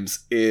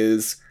games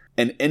is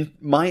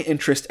my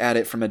interest at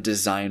it from a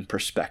design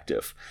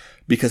perspective.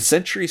 Because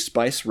Century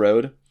Spice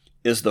Road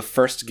is the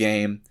first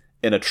game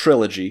in a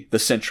trilogy, the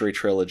Century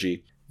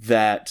Trilogy,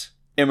 that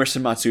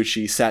Emerson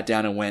Matsuuchi sat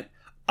down and went,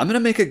 I'm going to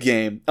make a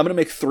game. I'm going to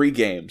make 3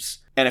 games.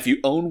 And if you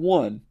own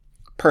one,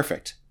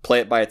 perfect. Play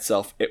it by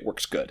itself. It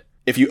works good.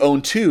 If you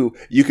own 2,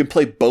 you can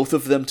play both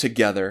of them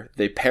together.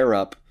 They pair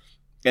up.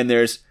 And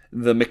there's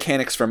the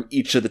mechanics from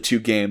each of the 2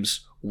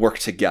 games work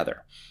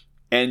together.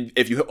 And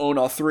if you own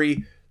all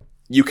 3,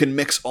 you can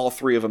mix all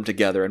 3 of them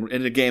together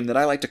in a game that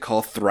I like to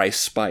call Thrice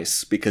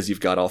Spice, because you've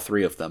got all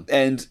 3 of them.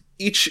 And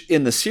each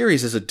in the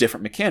series is a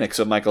different mechanic.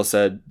 So Michael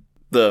said,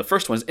 the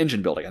first one is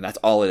engine building, and that's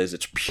all it is.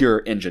 It's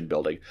pure engine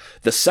building.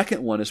 The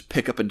second one is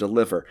pick up and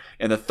deliver,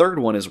 and the third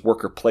one is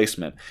worker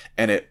placement.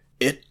 And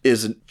it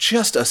is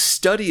just a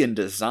study in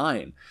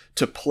design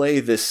to play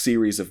this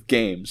series of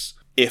games.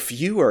 If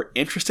you are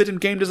interested in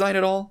game design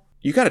at all,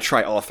 you got to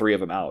try all 3 of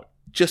them out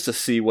just to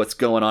see what's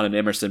going on in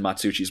Emerson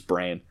Matsuuchi's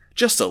brain.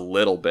 Just a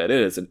little bit. It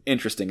is an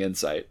interesting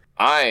insight.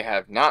 I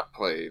have not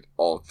played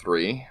all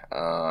 3.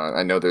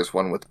 I know there's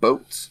one with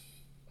boats.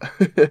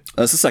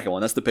 That's the second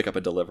one. That's the pick up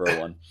and deliver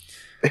one.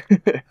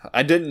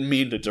 I didn't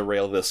mean to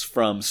derail this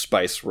from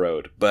Spice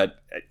Road,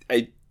 but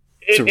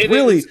to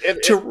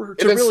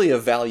really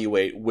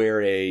evaluate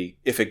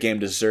if a game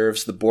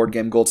deserves the board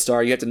game gold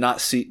star, you have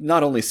to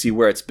not only see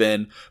where it's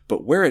been,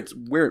 but where it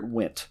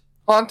went.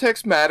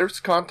 Context matters.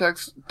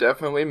 Context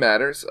definitely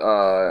matters.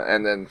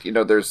 And then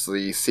there's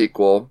the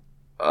sequel,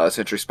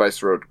 Century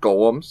Spice Road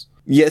Golems.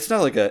 Yeah, that's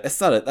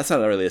not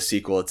really a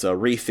sequel. It's a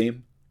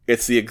re-theme.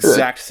 It's the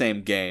exact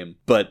same game,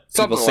 but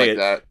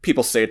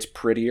people say it's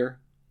prettier.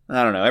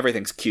 I don't know.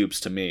 Everything's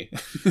cubes to me.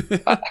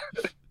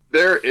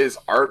 There is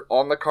art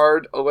on the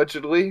card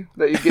allegedly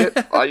that you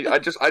get. I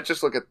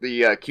just look at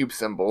the cube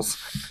symbols.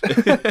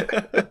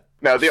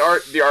 No, the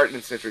art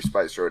in Century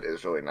Spice Road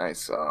is really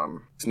nice.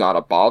 It's not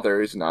a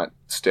bother. It's not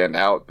stand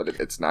out, but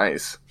it's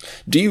nice.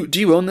 Do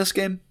you own this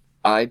game?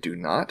 I do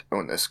not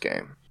own this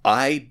game.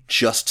 I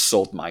just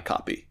sold my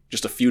copy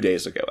just a few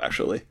days ago,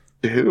 actually.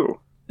 To who?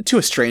 To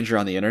a stranger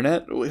on the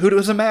internet. Who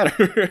does it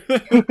matter?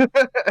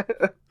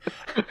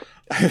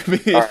 I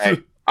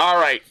mean, all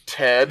right,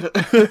 Ted.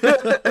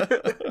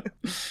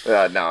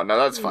 No,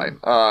 that's fine.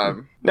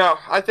 No,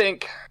 I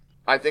think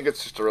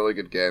it's just a really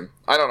good game.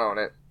 I don't own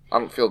it. I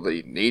don't feel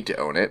the need to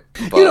own it.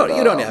 But, you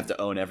don't have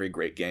to own every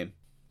great game.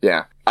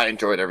 Yeah, I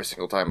enjoy it every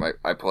single time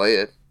I play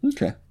it.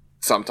 Okay.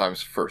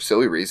 Sometimes for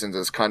silly reasons.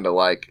 It's kind of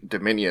like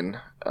Dominion,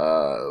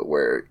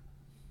 where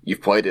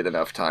you've played it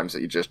enough times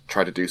that you just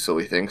try to do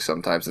silly things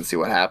sometimes and see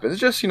what happens. It's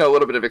just, a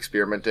little bit of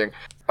experimenting.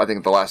 I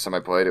think the last time I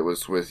played it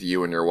was with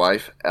you and your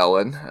wife,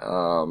 Ellen.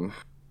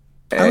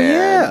 And, oh,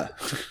 yeah.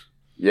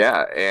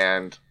 Yeah,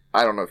 and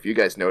I don't know if you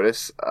guys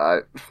notice,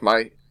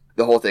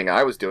 the whole thing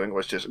I was doing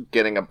was just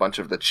getting a bunch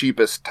of the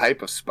cheapest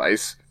type of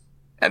spice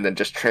and then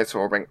just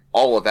transforming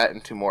all of that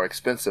into more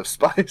expensive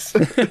spice.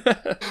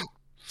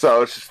 So I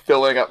was just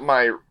filling up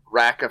my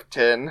rack of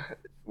 10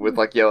 with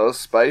like yellow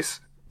spice,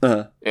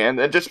 and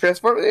then just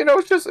transforming. It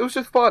was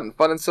just fun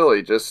and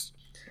silly. Just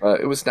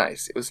it was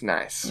nice. It was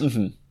nice.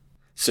 Mm-hmm.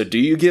 So, do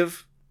you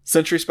give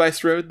Century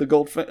Spice Road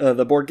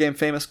the board game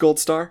famous gold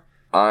star?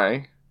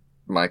 I,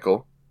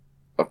 Michael,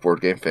 of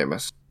Board Game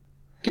Famous,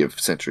 give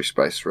Century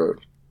Spice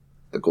Road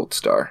the gold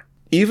star.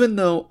 Even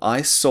though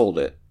I sold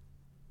it,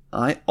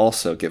 I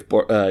also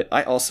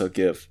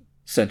give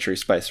Century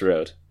Spice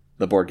Road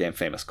the Board Game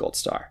Famous gold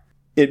star.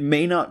 It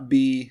may not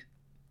be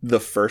the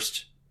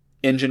first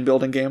engine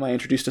building game I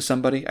introduced to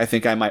somebody. I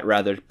think I might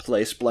rather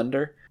play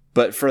Splendor,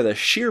 but for the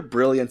sheer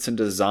brilliance and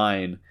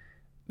design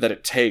that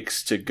it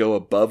takes to go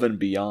above and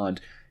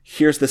beyond,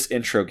 here's this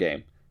intro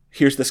game,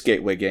 here's this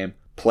gateway game,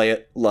 play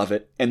it, love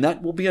it, and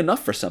that will be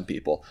enough for some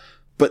people.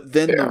 But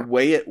then the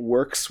way it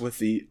works with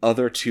the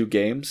other two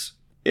games,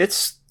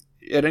 it's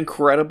an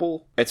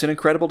incredible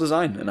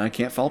design, and I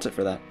can't fault it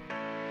for that.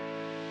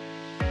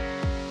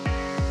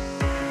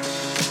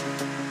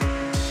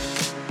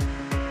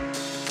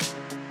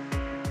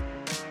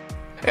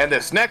 And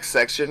this next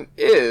section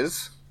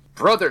is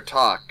Brother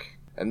Talk.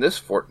 And this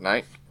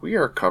fortnight, we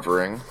are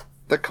covering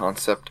the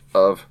concept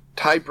of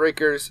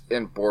tiebreakers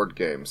in board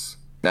games.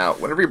 Now,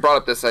 whenever you brought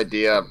up this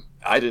idea,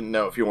 I didn't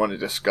know if you wanted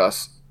to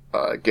discuss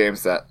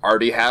games that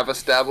already have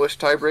established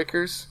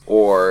tiebreakers,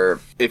 or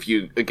if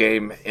a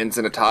game ends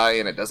in a tie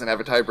and it doesn't have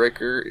a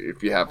tiebreaker,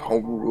 if you have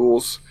home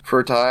rules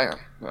for a tie.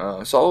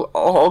 So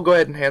I'll go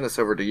ahead and hand this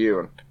over to you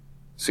and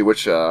see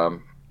which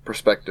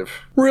perspective.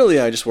 Really,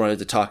 I just wanted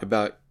to talk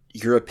about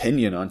your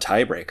opinion on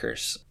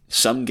tiebreakers.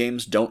 Some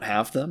games don't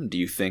have them. Do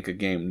you think a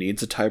game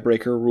needs a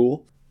tiebreaker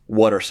rule?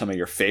 What are some of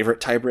your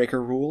favorite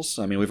tiebreaker rules?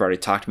 I mean, we've already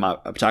talked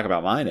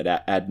about mine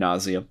ad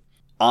nauseum.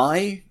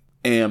 I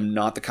am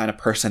not the kind of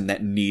person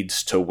that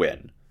needs to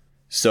win.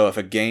 So if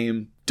a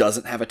game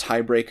doesn't have a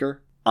tiebreaker,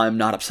 I'm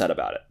not upset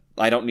about it.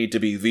 I don't need to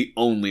be the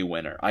only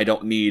winner. I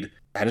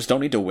just don't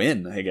need to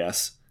win, I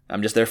guess.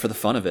 I'm just there for the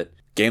fun of it.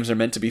 Games are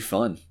meant to be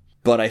fun.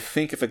 But I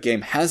think if a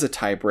game has a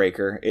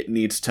tiebreaker, it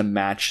needs to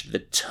match the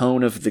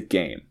tone of the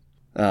game.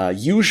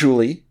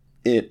 Usually,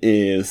 it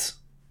is,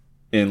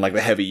 in like the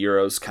heavy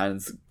Euros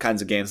kinds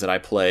of games that I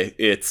play,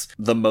 it's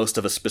the most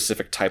of a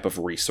specific type of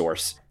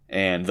resource.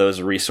 And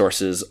those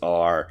resources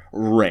are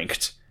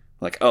ranked.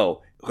 Like,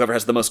 oh, whoever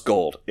has the most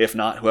gold. If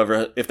not,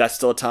 if that's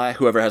still a tie,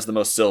 whoever has the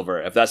most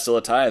silver. If that's still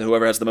a tie,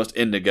 whoever has the most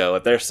indigo.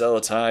 If there's still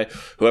a tie,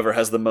 whoever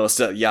has the most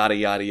yada,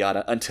 yada,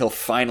 yada, until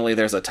finally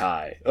there's a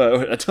tie.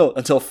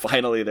 Until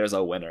finally there's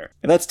a winner.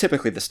 And that's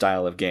typically the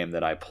style of game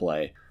that I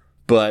play.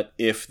 But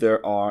if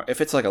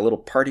it's like a little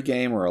party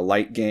game or a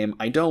light game,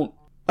 I don't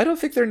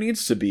think there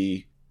needs to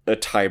be a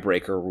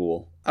tiebreaker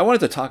rule. I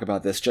wanted to talk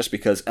about this just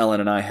because Ellen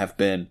and I have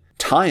been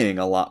tying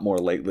a lot more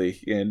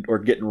lately, or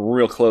getting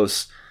real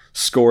close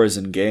scores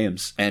in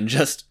games, and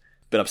just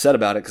been upset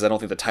about it because I don't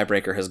think the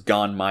tiebreaker has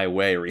gone my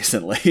way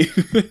recently.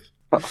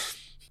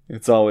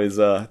 It's always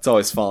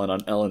fallen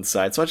on Ellen's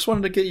side, so I just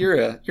wanted to get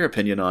your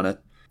opinion on it.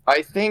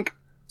 I think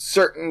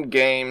certain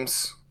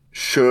games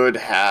should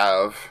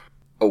have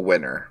a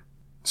winner.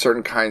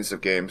 Certain kinds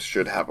of games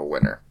should have a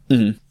winner.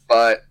 Mm-hmm.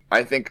 But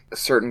I think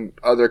certain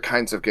other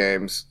kinds of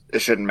games, it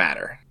shouldn't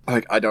matter.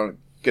 Like, I don't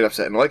get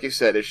upset. And like you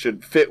said, it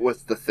should fit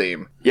with the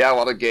theme. Yeah, a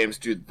lot of games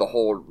do the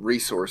whole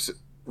resource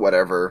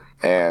whatever.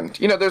 And,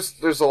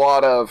 there's a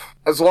lot of...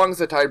 As long as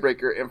the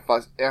tiebreaker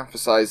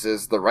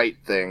emphasizes the right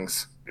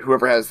things,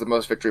 whoever has the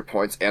most victory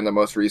points and the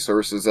most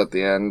resources at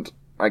the end,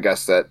 I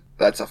guess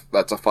that's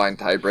a fine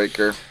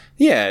tiebreaker.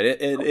 Yeah,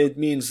 it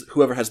means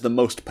whoever has the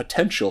most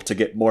potential to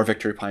get more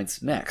victory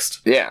points next.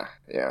 Yeah.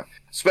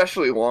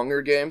 Especially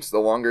longer games. The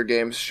longer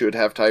games should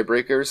have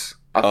tiebreakers.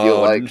 I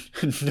feel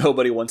like...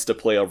 Nobody wants to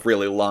play a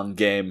really long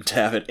game to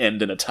have it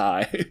end in a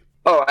tie.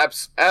 Oh,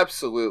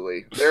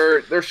 absolutely.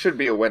 There should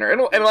be a winner.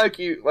 And like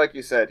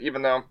you said,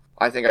 even though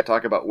I think I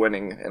talk about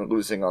winning and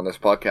losing on this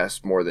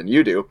podcast more than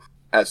you do,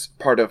 as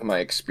part of my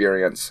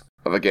experience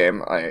of a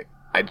game, I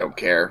don't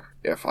care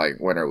if I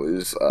win or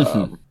lose.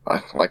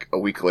 Like a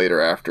week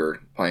later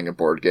after playing a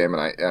board game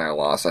and I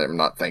lost, I'm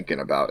not thinking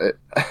about it.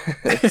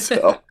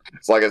 So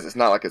it's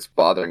not like it's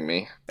bothering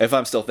me. If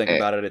I'm still thinking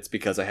about it, it's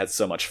because I had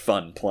so much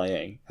fun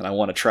playing and I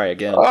want to try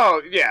again.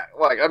 Oh yeah,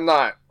 like I'm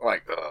not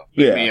like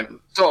being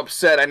so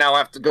upset. I now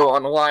have to go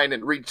online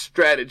and read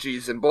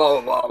strategies and blah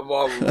blah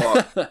blah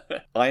blah blah.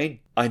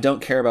 I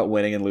don't care about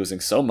winning and losing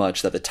so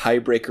much that the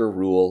tiebreaker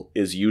rule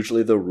is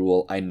usually the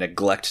rule I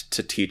neglect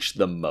to teach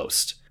the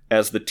most.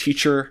 As the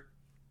teacher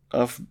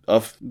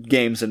of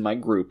games in my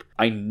group,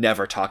 I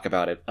never talk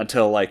about it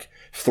until like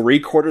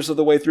 3/4 of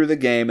the way through the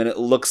game, and it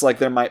looks like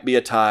there might be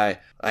a tie.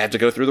 I have to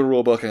go through the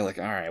rule book and I'm like,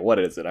 all right, what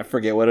is it? I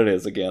forget what it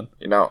is again.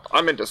 You know,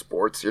 I'm into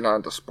sports. You're not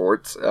into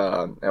sports.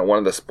 And one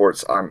of the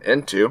sports I'm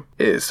into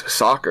is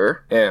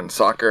soccer. And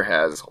soccer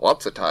has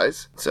lots of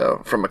ties.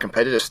 So from a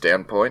competitive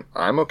standpoint,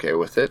 I'm okay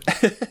with it.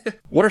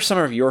 What are some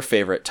of your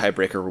favorite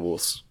tiebreaker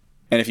rules?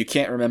 And if you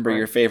can't remember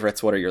your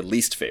favorites, what are your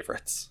least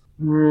favorites?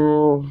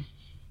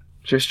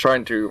 Just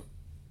trying to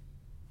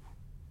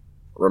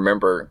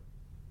remember.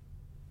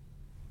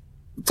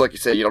 It's like you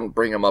said, you don't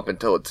bring them up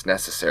until it's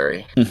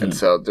necessary. Mm-hmm. And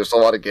so there's a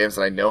lot of games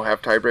that I know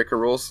have tiebreaker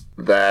rules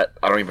that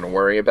I don't even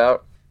worry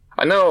about.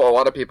 I know a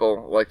lot of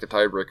people like the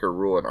tiebreaker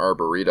rule in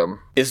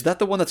Arboretum. Is that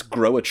the one that's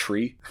grow a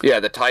tree?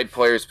 Yeah, the tied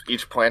players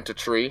each plant a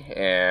tree,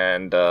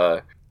 and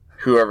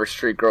whoever's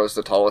tree grows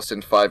the tallest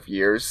in 5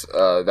 years,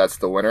 that's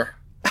the winner.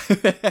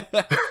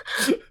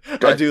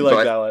 I do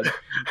like that one.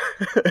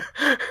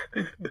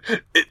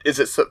 Is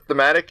it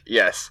thematic?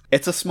 Yes.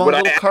 It's a small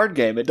little card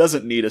game. It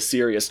doesn't need a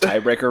serious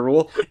tiebreaker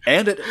rule,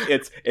 and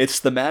it's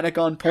thematic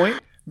on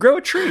point. Grow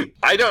a tree.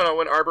 I don't know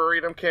when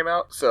Arboretum came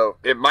out, so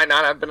it might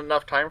not have been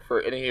enough time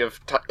for any of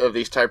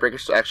these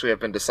tiebreakers to actually have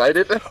been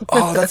decided.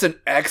 Oh, that's an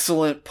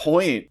excellent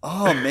point.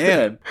 Oh,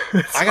 man.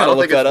 I gotta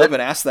look that up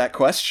and ask that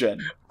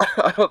question.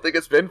 I don't think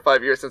it's been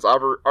 5 years since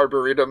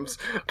Arboretum's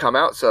come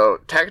out, so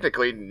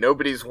technically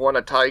nobody's won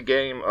a tie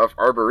game of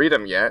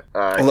Arboretum yet.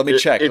 Well, let me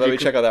check. Let me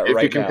check on that right now.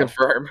 If you can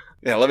confirm.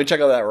 Yeah, let me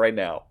check on that right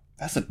now.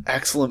 That's an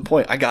excellent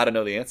point. I gotta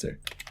know the answer.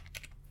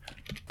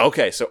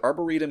 Okay, so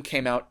Arboretum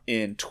came out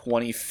in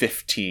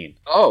 2015.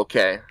 Oh,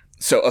 okay.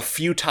 So a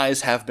few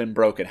ties have been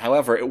broken.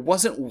 However, it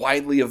wasn't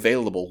widely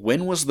available.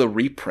 When was the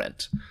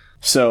reprint?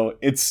 So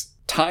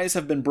ties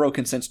have been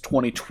broken since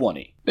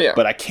 2020. Yeah.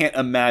 But I can't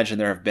imagine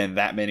there have been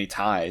that many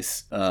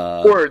ties.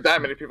 Or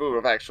that many people who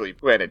have actually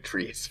planted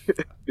trees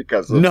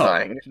because of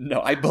tying.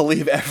 No, I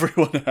believe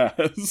everyone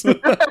has.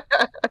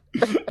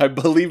 I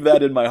believe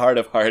that in my heart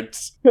of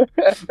hearts.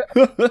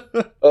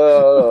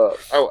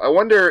 I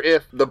wonder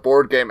if the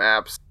board game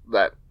apps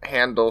that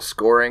handle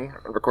scoring,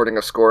 recording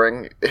of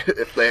scoring,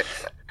 if they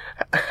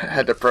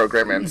had to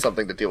program in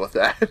something to deal with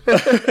that.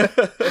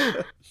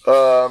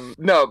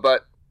 No,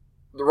 but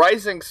the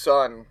Rising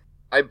Sun,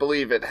 I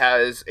believe it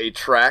has a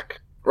track.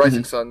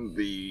 Rising Sun,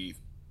 the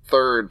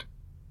third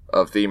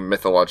of the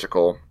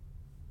mythological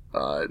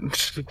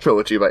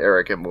trilogy by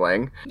Eric M.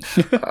 Lang.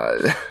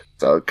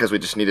 So, because we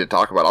just need to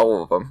talk about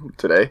all of them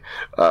today.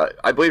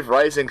 I believe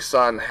Rising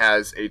Sun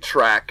has a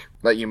track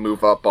that you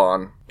move up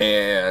on,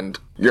 and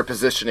your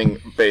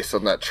positioning based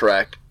on that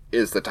track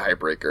is the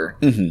tiebreaker.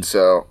 Mm-hmm.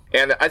 So,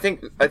 and I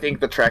think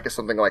the track is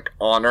something like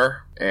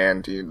Honor,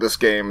 and this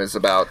game is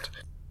about.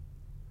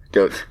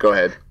 Go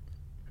ahead.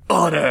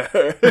 Honor.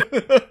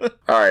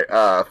 All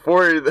right.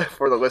 For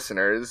the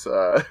listeners,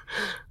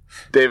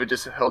 David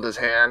just held his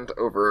hand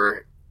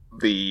over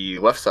the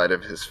left side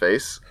of his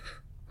face.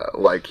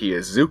 Like he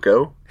is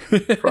Zuko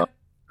from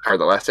Avatar: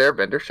 The Last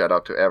Airbender. Shout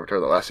out to Avatar: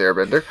 The Last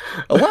Airbender.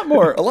 a lot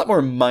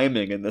more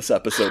miming in this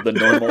episode than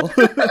normal.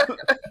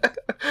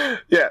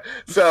 Yeah.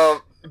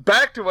 So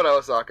back to what I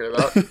was talking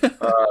about.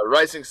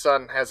 Rising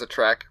Sun has a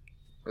track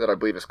that I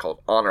believe is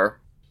called Honor,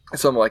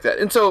 something like that.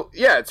 And so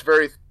yeah, it's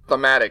very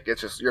thematic.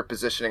 It's just your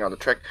positioning on the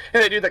track,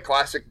 and they do the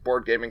classic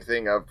board gaming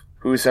thing of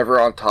who's ever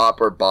on top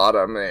or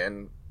bottom,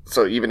 and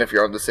so even if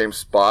you're on the same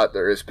spot,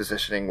 there is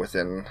positioning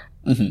within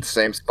the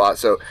same spot.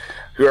 So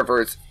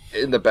whoever is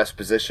in the best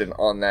position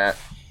on that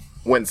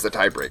wins the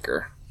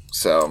tiebreaker.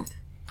 So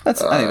I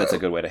think that's a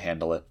good way to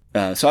handle it.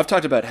 So I've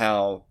talked about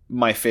how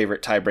my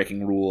favorite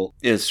tie-breaking rule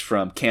is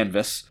from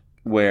Canvas,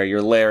 where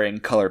you're layering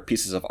colored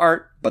pieces of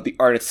art, but the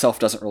art itself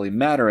doesn't really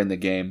matter in the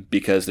game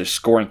because there's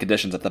scoring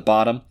conditions at the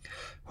bottom.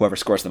 Whoever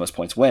scores the most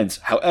points wins.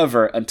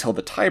 However, until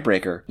the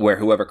tiebreaker, where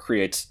whoever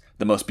creates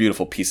the most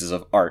beautiful pieces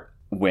of art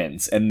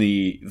wins, and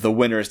the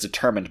winner is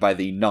determined by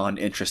the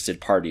non-interested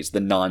parties,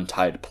 the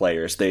non-tied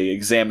players. They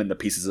examine the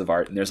pieces of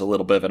art, and there's a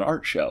little bit of an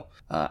art show.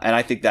 And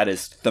I think that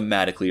is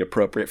thematically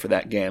appropriate for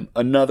that game.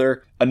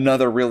 Another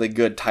really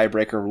good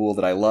tiebreaker rule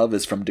that I love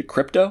is from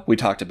Decrypto. We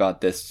talked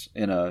about this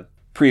in a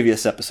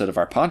previous episode of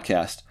our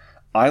podcast.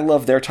 I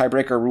love their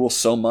tiebreaker rule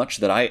so much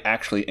that I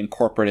actually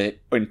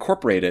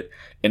incorporate it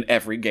in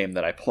every game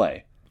that I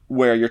play,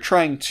 where you're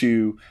trying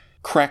to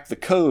crack the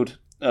code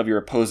of your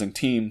opposing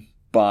team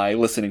by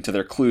listening to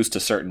their clues to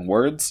certain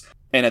words.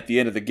 And at the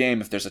end of the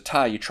game, if there's a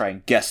tie, you try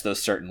and guess those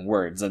certain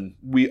words. And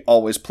we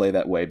always play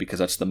that way because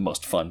that's the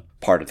most fun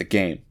part of the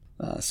game.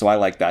 So I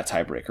like that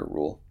tiebreaker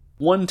rule.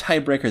 One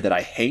tiebreaker that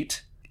I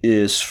hate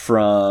is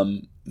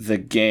from the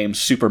game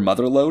Super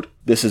Motherlode.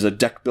 This is a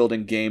deck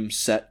building game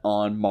set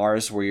on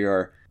Mars where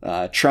you're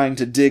trying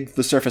to dig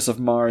the surface of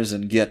Mars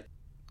and get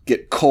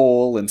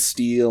coal and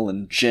steel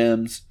and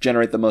gems,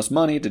 generate the most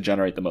money to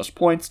generate the most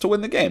points to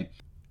win the game.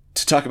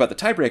 To talk about the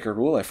tiebreaker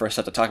rule, I first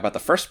have to talk about the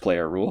first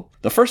player rule.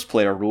 The first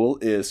player rule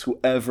is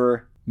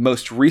whoever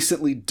most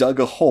recently dug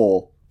a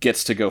hole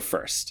gets to go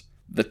first.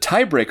 The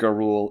tiebreaker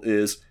rule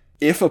is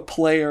if a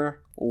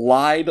player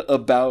lied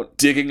about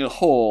digging a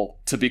hole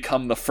to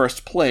become the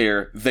first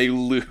player, they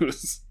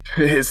lose.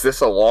 Is this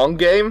a long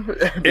game?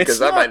 Because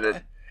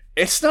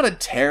it's not a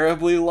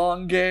terribly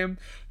long game,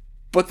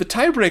 but the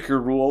tiebreaker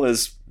rule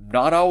is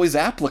not always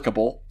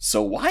applicable,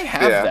 so why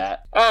have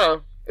that? I don't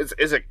know.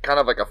 Is it kind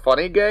of like a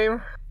funny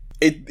game?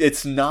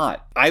 It's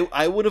not.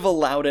 I would have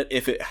allowed it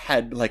if it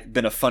had like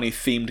been a funny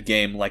themed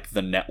game like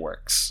The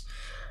Networks.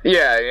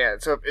 Yeah.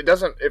 So if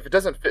it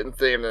doesn't fit in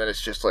theme, then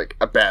it's just like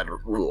a bad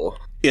rule.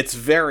 It's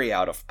very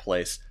out of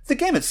place. The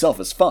game itself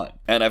is fun,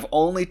 and I've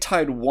only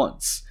tied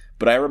once,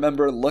 but I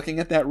remember looking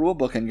at that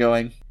rulebook and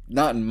going,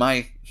 not in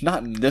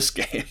this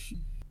game.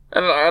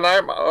 And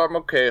I'm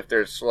okay if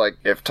there's like,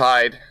 if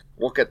tied,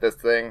 look at this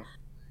thing.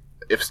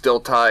 If still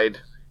tied,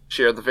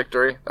 share the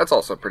victory. That's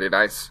also pretty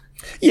nice.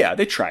 Yeah,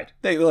 they tried.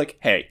 They were like,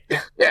 hey.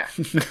 Yeah.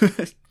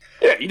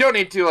 Yeah, you don't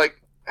need to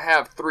like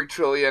have 3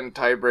 trillion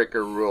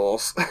tiebreaker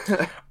rules.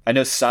 I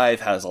know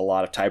Scythe has a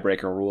lot of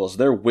tiebreaker rules.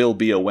 There will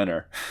be a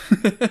winner.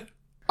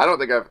 I don't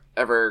think I've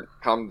ever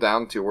come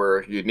down to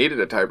where you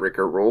needed a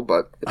tiebreaker rule,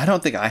 but... I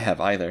don't think I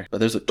have either, but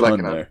there's a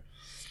ton there.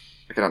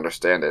 I can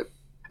understand it.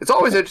 It's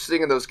always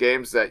interesting in those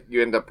games that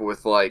you end up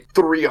with like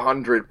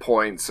 300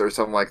 points or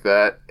something like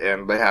that,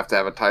 and they have to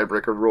have a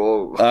tiebreaker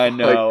rule. I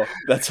know. Like,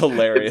 that's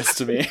hilarious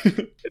to me.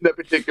 In that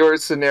particular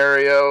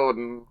scenario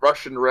in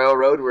Russian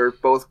Railroad, where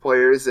both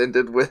players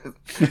ended with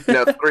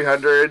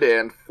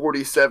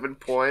 347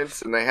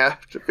 points, and they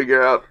have to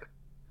figure out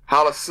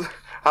how to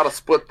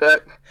split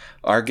that.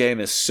 Our game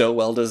is so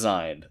well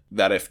designed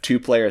that if 2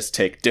 players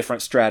take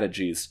different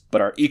strategies but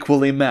are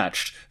equally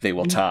matched, they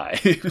will tie.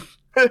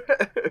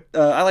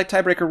 I like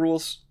tiebreaker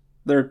rules.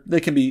 They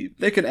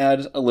can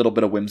add a little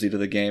bit of whimsy to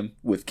the game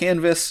with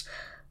Canvas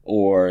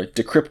or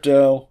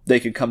Decrypto. They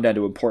can come down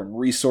to important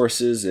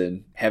resources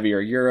in heavier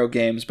Euro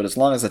games, but as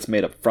long as that's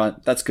made up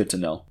front, that's good to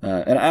know.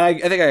 And I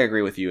think I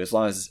agree with you. As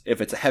long as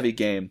if it's a heavy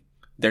game,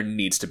 there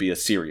needs to be a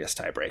serious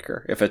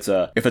tiebreaker. If it's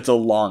a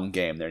long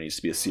game, there needs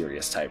to be a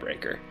serious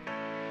tiebreaker.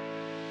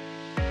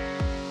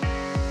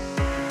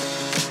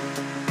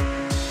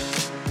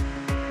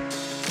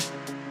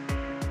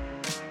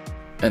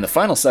 And the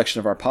final section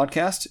of our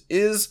podcast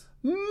is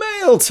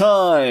mail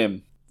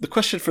time! The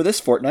question for this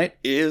fortnight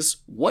is,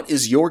 what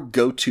is your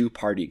go-to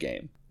party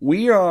game?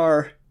 We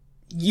are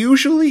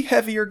usually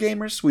heavier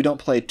gamers. We don't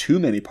play too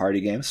many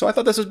party games, so I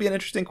thought this would be an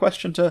interesting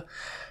question to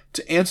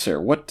answer.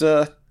 What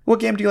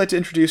game do you like to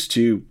introduce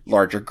to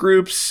larger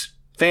groups,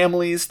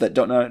 families that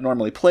don't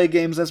normally play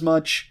games as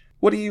much?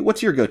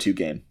 What's your go-to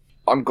game?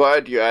 I'm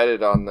glad you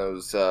added on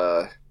those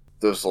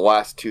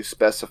last 2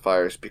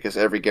 specifiers, because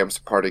every game's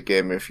a party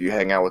game if you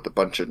hang out with a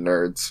bunch of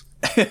nerds.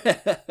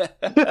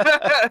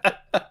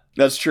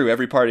 That's true.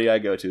 Every party I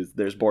go to,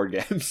 there's board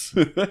games.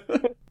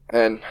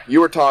 And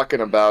you were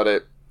talking about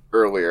it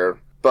earlier,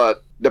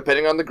 but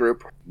depending on the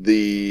group,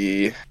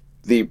 the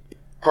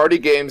party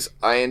games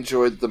I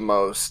enjoyed the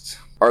most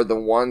are the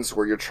ones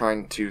where you're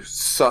trying to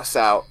suss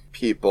out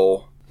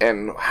people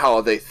and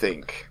how they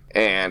think.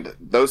 And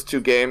those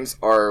 2 games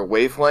are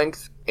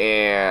Wavelength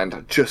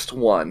and Just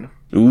One.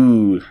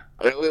 Ooh.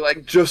 I really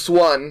like Just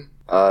One.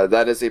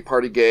 That is a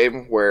party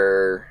game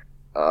where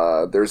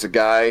there's a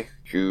guy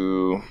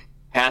who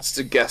has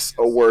to guess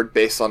a word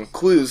based on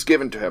clues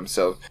given to him.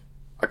 So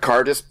a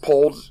card is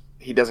pulled,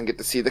 he doesn't get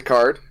to see the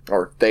card,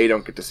 or they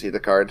don't get to see the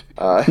card,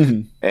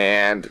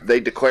 and they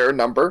declare a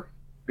number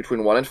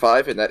between 1 and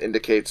 5, and that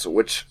indicates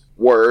which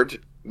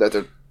word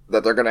that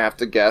they're going to have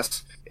to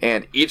guess.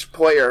 And each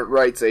player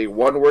writes a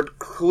 1-word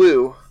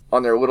clue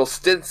on their little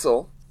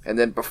stencil, and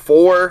then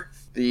before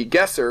the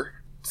guesser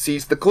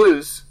sees the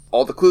clues,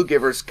 all the clue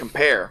givers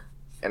compare.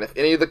 And if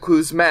any of the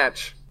clues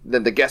match,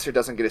 then the guesser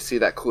doesn't get to see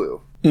that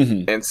clue.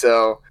 Mm-hmm. And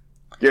so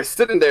you're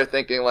sitting there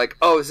thinking like,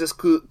 oh, is this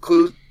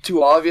clue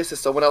too obvious? Is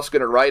someone else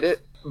going to write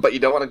it? But you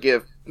don't want to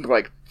give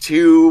like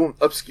too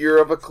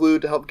obscure of a clue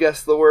to help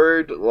guess the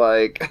word.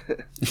 Like,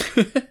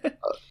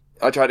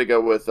 I try to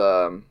go with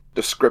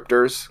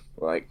descriptors.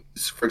 Like,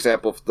 for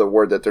example, if the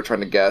word that they're trying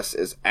to guess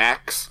is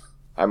axe,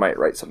 I might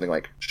write something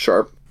like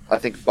sharp. I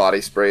think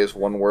body spray is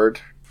 1 word.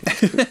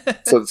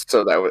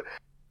 so that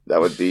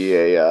would be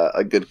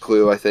a good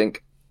clue, I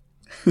think.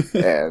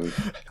 And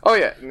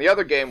and the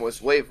other game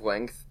was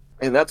Wavelength,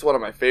 and that's one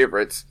of my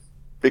favorites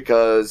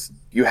because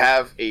you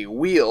have a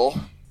wheel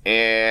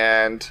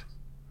and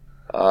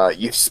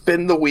you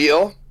spin the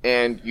wheel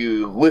and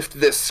you lift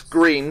this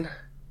screen,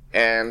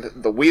 and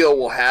the wheel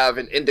will have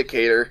an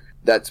indicator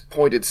that's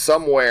pointed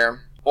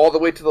somewhere all the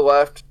way to the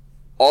left,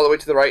 all the way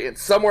to the right, and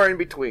somewhere in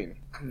between.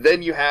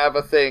 Then you have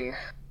a thing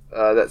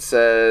that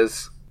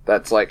says,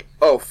 that's like,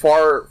 oh,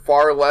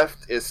 far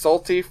left is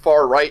salty,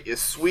 far right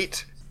is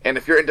sweet, and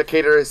if your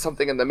indicator is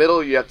something in the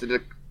middle, you have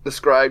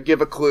to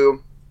give a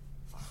clue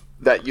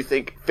that you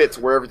think fits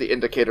wherever the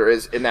indicator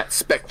is in that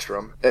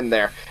spectrum in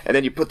there. And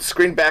then you put the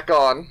screen back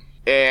on,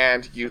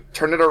 and you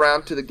turn it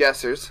around to the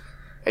guessers,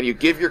 and you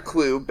give your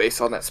clue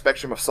based on that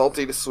spectrum of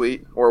salty to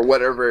sweet, or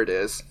whatever it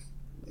is,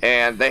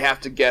 and they have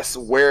to guess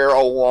where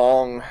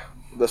along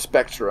the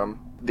spectrum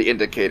the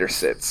indicator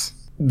sits.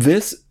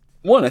 This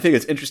one, I think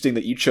it's interesting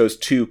that you chose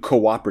 2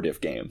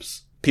 cooperative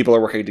games. People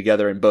are working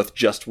together in both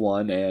Just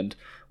One and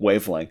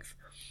Wavelength.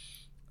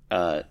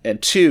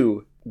 And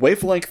 2,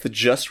 Wavelength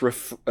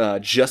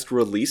just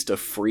released a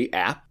free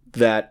app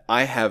that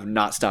I have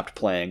not stopped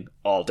playing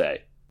all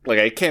day. Like,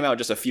 it came out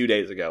just a few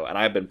days ago, and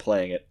I've been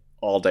playing it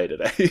all day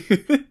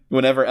today.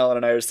 Whenever Ellen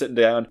and I are sitting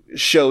down,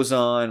 show's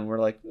on,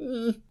 we're like,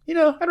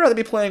 I'd rather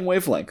be playing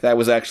Wavelength. I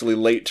was actually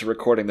late to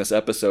recording this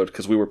episode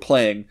because we were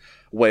playing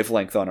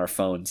Wavelength on our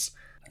phones.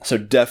 So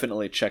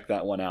definitely check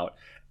that one out.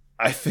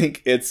 I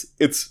think it's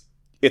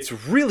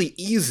really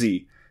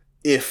easy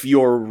if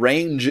your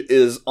range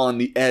is on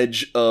the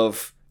edge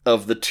of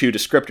the 2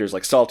 descriptors,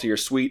 like salty or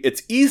sweet.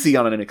 It's easy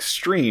on an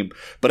extreme,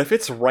 but if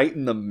it's right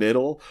in the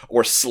middle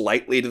or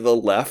slightly to the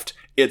left,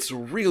 it's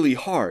really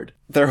hard.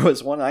 There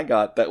was one I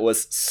got that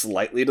was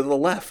slightly to the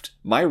left.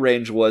 My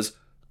range was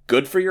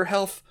good for your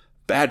health,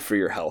 bad for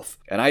your health.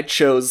 And I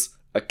chose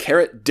a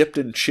carrot dipped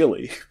in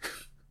chili.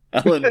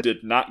 Ellen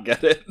did not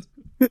get it.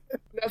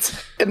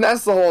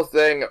 That's the whole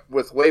thing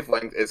with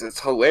Wavelength, is it's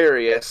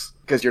hilarious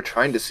because you're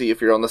trying to see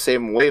if you're on the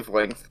same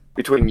wavelength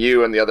between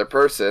you and the other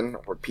person,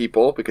 or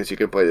people, because you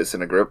can play this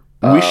in a group,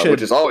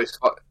 which is always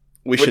fun.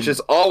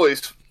 Is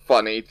always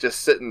funny,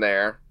 just sitting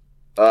there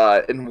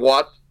and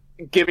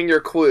giving your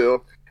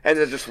clue, and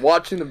then just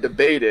watching them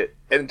debate it,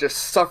 and just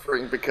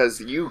suffering because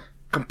you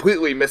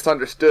completely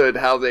misunderstood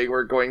how they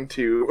were going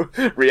to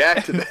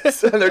react to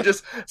this, and they're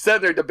just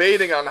sitting there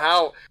debating on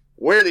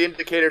where the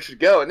indicator should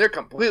go, and they're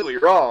completely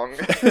wrong.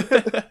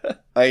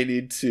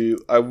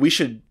 We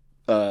should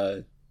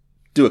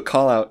do a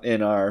call out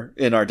in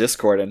our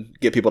Discord and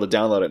get people to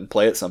download it and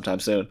play it sometime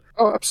soon.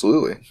 Oh,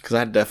 absolutely. Because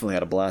I definitely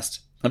had a blast.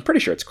 I'm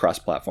pretty sure it's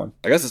cross-platform.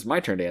 I guess it's my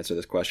turn to answer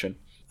this question.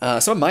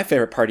 Some of my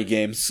favorite party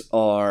games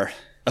are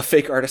A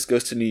Fake Artist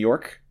Goes to New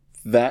York.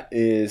 That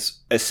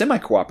is a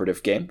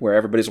semi-cooperative game where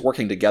everybody's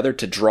working together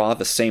to draw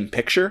the same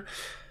picture,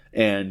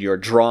 and you're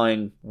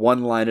drawing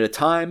one line at a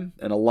time,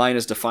 and a line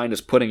is defined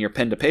as putting your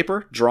pen to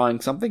paper,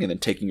 drawing something, and then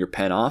taking your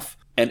pen off.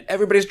 And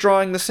everybody's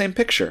drawing the same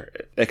picture,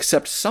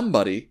 except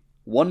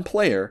one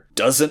player,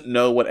 doesn't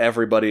know what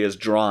everybody is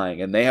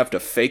drawing, and they have to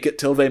fake it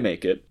till they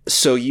make it.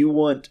 So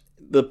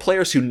the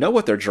players who know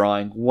what they're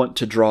drawing want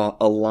to draw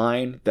a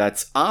line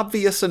that's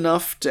obvious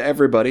enough to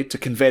everybody to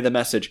convey the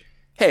message,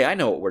 hey, I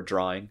know what we're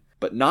drawing,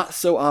 but not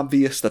so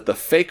obvious that the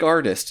fake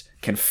artist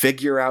can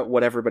figure out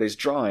what everybody's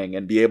drawing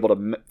and be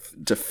able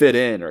to fit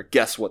in or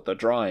guess what the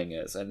drawing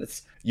is. And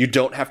you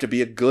don't have to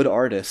be a good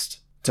artist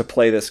to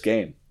play this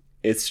game.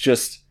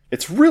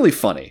 It's really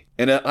funny.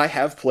 And I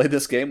have played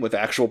this game with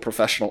actual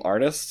professional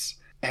artists,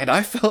 and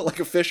I felt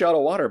like a fish out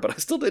of water, but I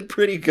still did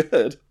pretty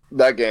good.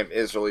 That game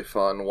is really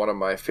fun. One of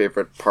my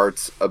favorite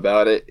parts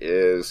about it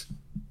is,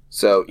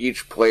 so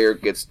each player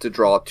gets to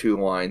draw 2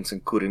 lines,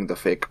 including the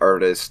fake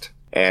artist.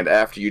 And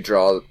after you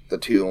draw the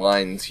 2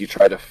 lines, you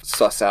try to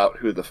suss out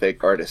who the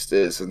fake artist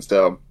is. And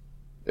so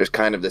there's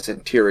kind of this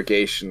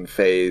interrogation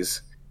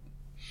phase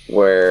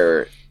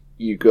where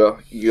you go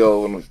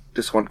and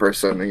just one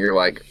person, and you're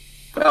like,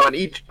 oh, and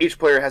each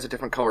player has a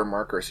different color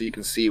marker, so you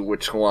can see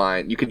which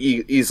line. You can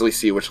easily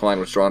see which line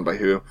was drawn by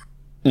who.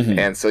 Mm-hmm.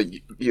 And so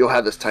you'll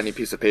have this tiny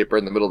piece of paper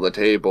in the middle of the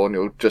table, and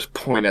you'll just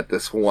point at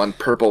this one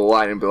purple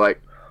line and be like,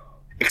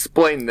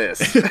 explain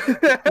this.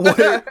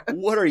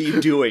 What are you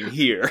doing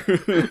here?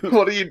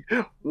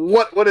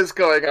 What is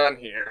going on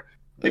here?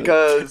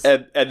 Because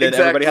and then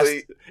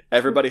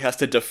everybody has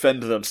to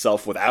defend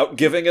themselves without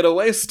giving it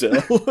away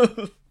still.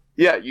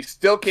 Yeah, you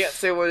still can't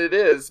say what it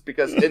is,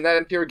 because in that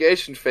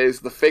interrogation phase,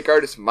 the fake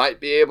artist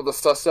might be able to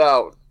suss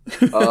out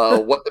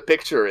what the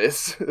picture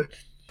is.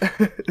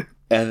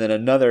 And then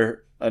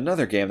another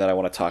game that I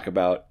want to talk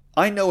about,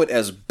 I know it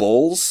as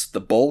Bowls,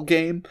 the bowl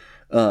game,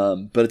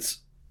 but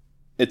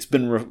it's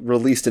been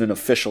released in an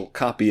official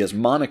copy as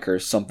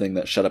Monikers, something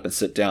that Shut Up and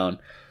Sit Down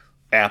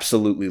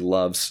absolutely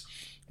loves,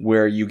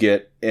 where you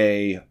get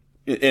in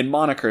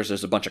Monikers,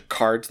 there's a bunch of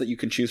cards that you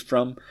can choose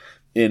from.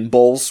 In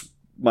Bowls,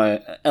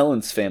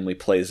 Ellen's family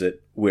plays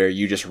it, where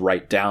you just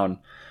write down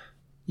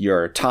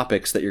your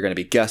topics that you're going to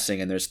be guessing,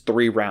 and there's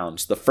 3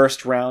 rounds. The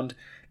first round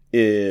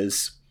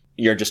is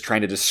you're just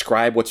trying to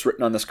describe what's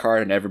written on this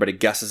card, and everybody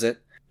guesses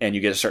it, and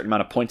you get a certain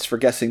amount of points for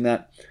guessing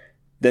that.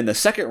 Then the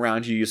second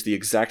round, you use the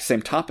exact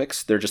same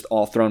topics. They're just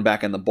all thrown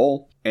back in the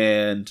bowl,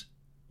 and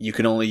you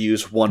can only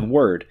use 1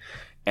 word.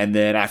 And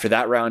then after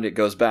that round, it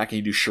goes back and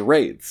you do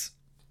charades.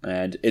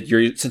 And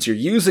since you're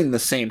using the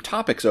same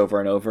topics over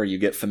and over, you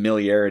get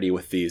familiarity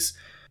with these.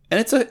 And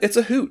it's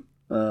a hoot.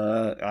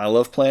 I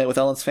love playing it with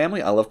Ellen's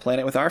family. I love playing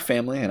it with our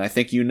family. And I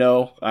think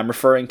I'm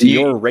referring to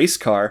your race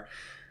car.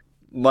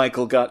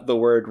 Michael got the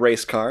word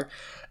race car.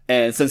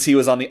 And since he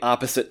was on the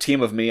opposite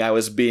team of me, I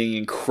was being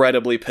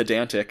incredibly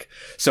pedantic.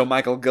 So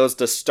Michael goes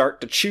to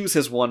start to choose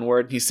his 1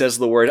 word, and he says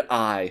the word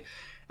I.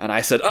 And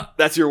I said, oh,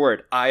 that's your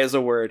word. I is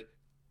a word.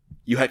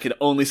 You can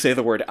only say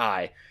the word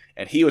I.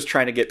 And he was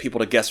trying to get people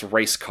to guess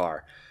race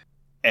car.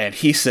 And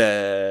he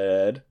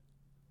said...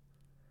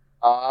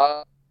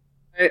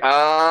 It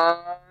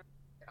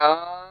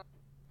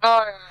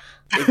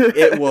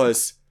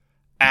was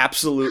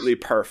absolutely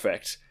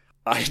perfect.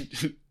 I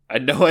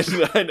know I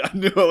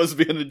knew I was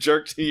being a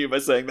jerk to you by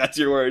saying that's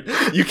your word.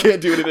 You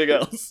can't do anything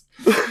else.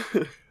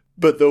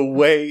 But the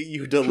way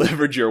you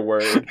delivered your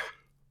word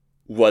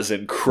was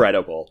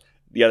incredible.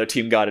 The other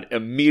team got it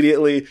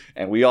immediately,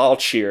 and we all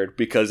cheered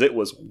because it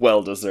was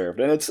well-deserved.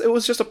 And it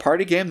was just a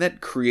party game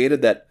that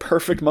created that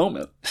perfect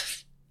moment.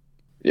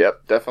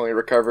 Yep, definitely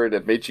recovered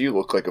and made you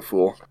look like a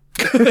fool.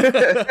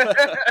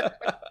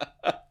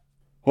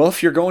 Well,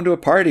 if you're going to a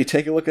party,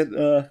 take a look at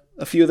a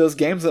few of those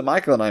games that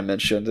Michael and I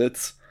mentioned.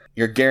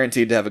 You're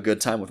guaranteed to have a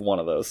good time with one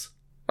of those.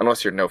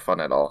 Unless you're no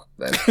fun at all,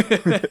 then.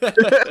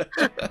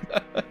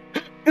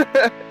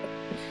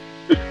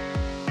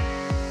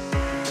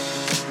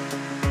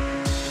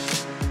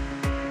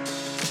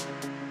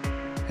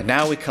 And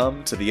now we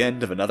come to the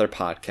end of another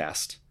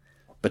podcast.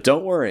 But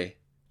don't worry,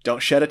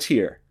 don't shed a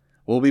tear.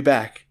 We'll be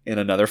back in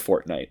another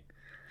fortnight.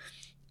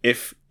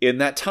 If in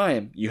that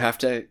time you have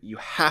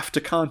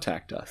to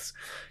contact us,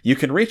 you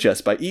can reach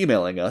us by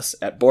emailing us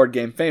at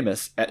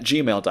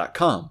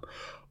boardgamefamous@gmail.com,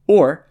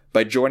 or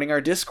by joining our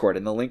Discord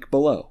in the link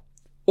below,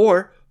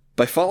 or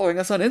by following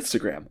us on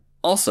Instagram,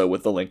 also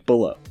with the link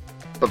below.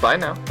 Bye-bye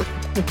now.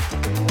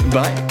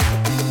 Bye.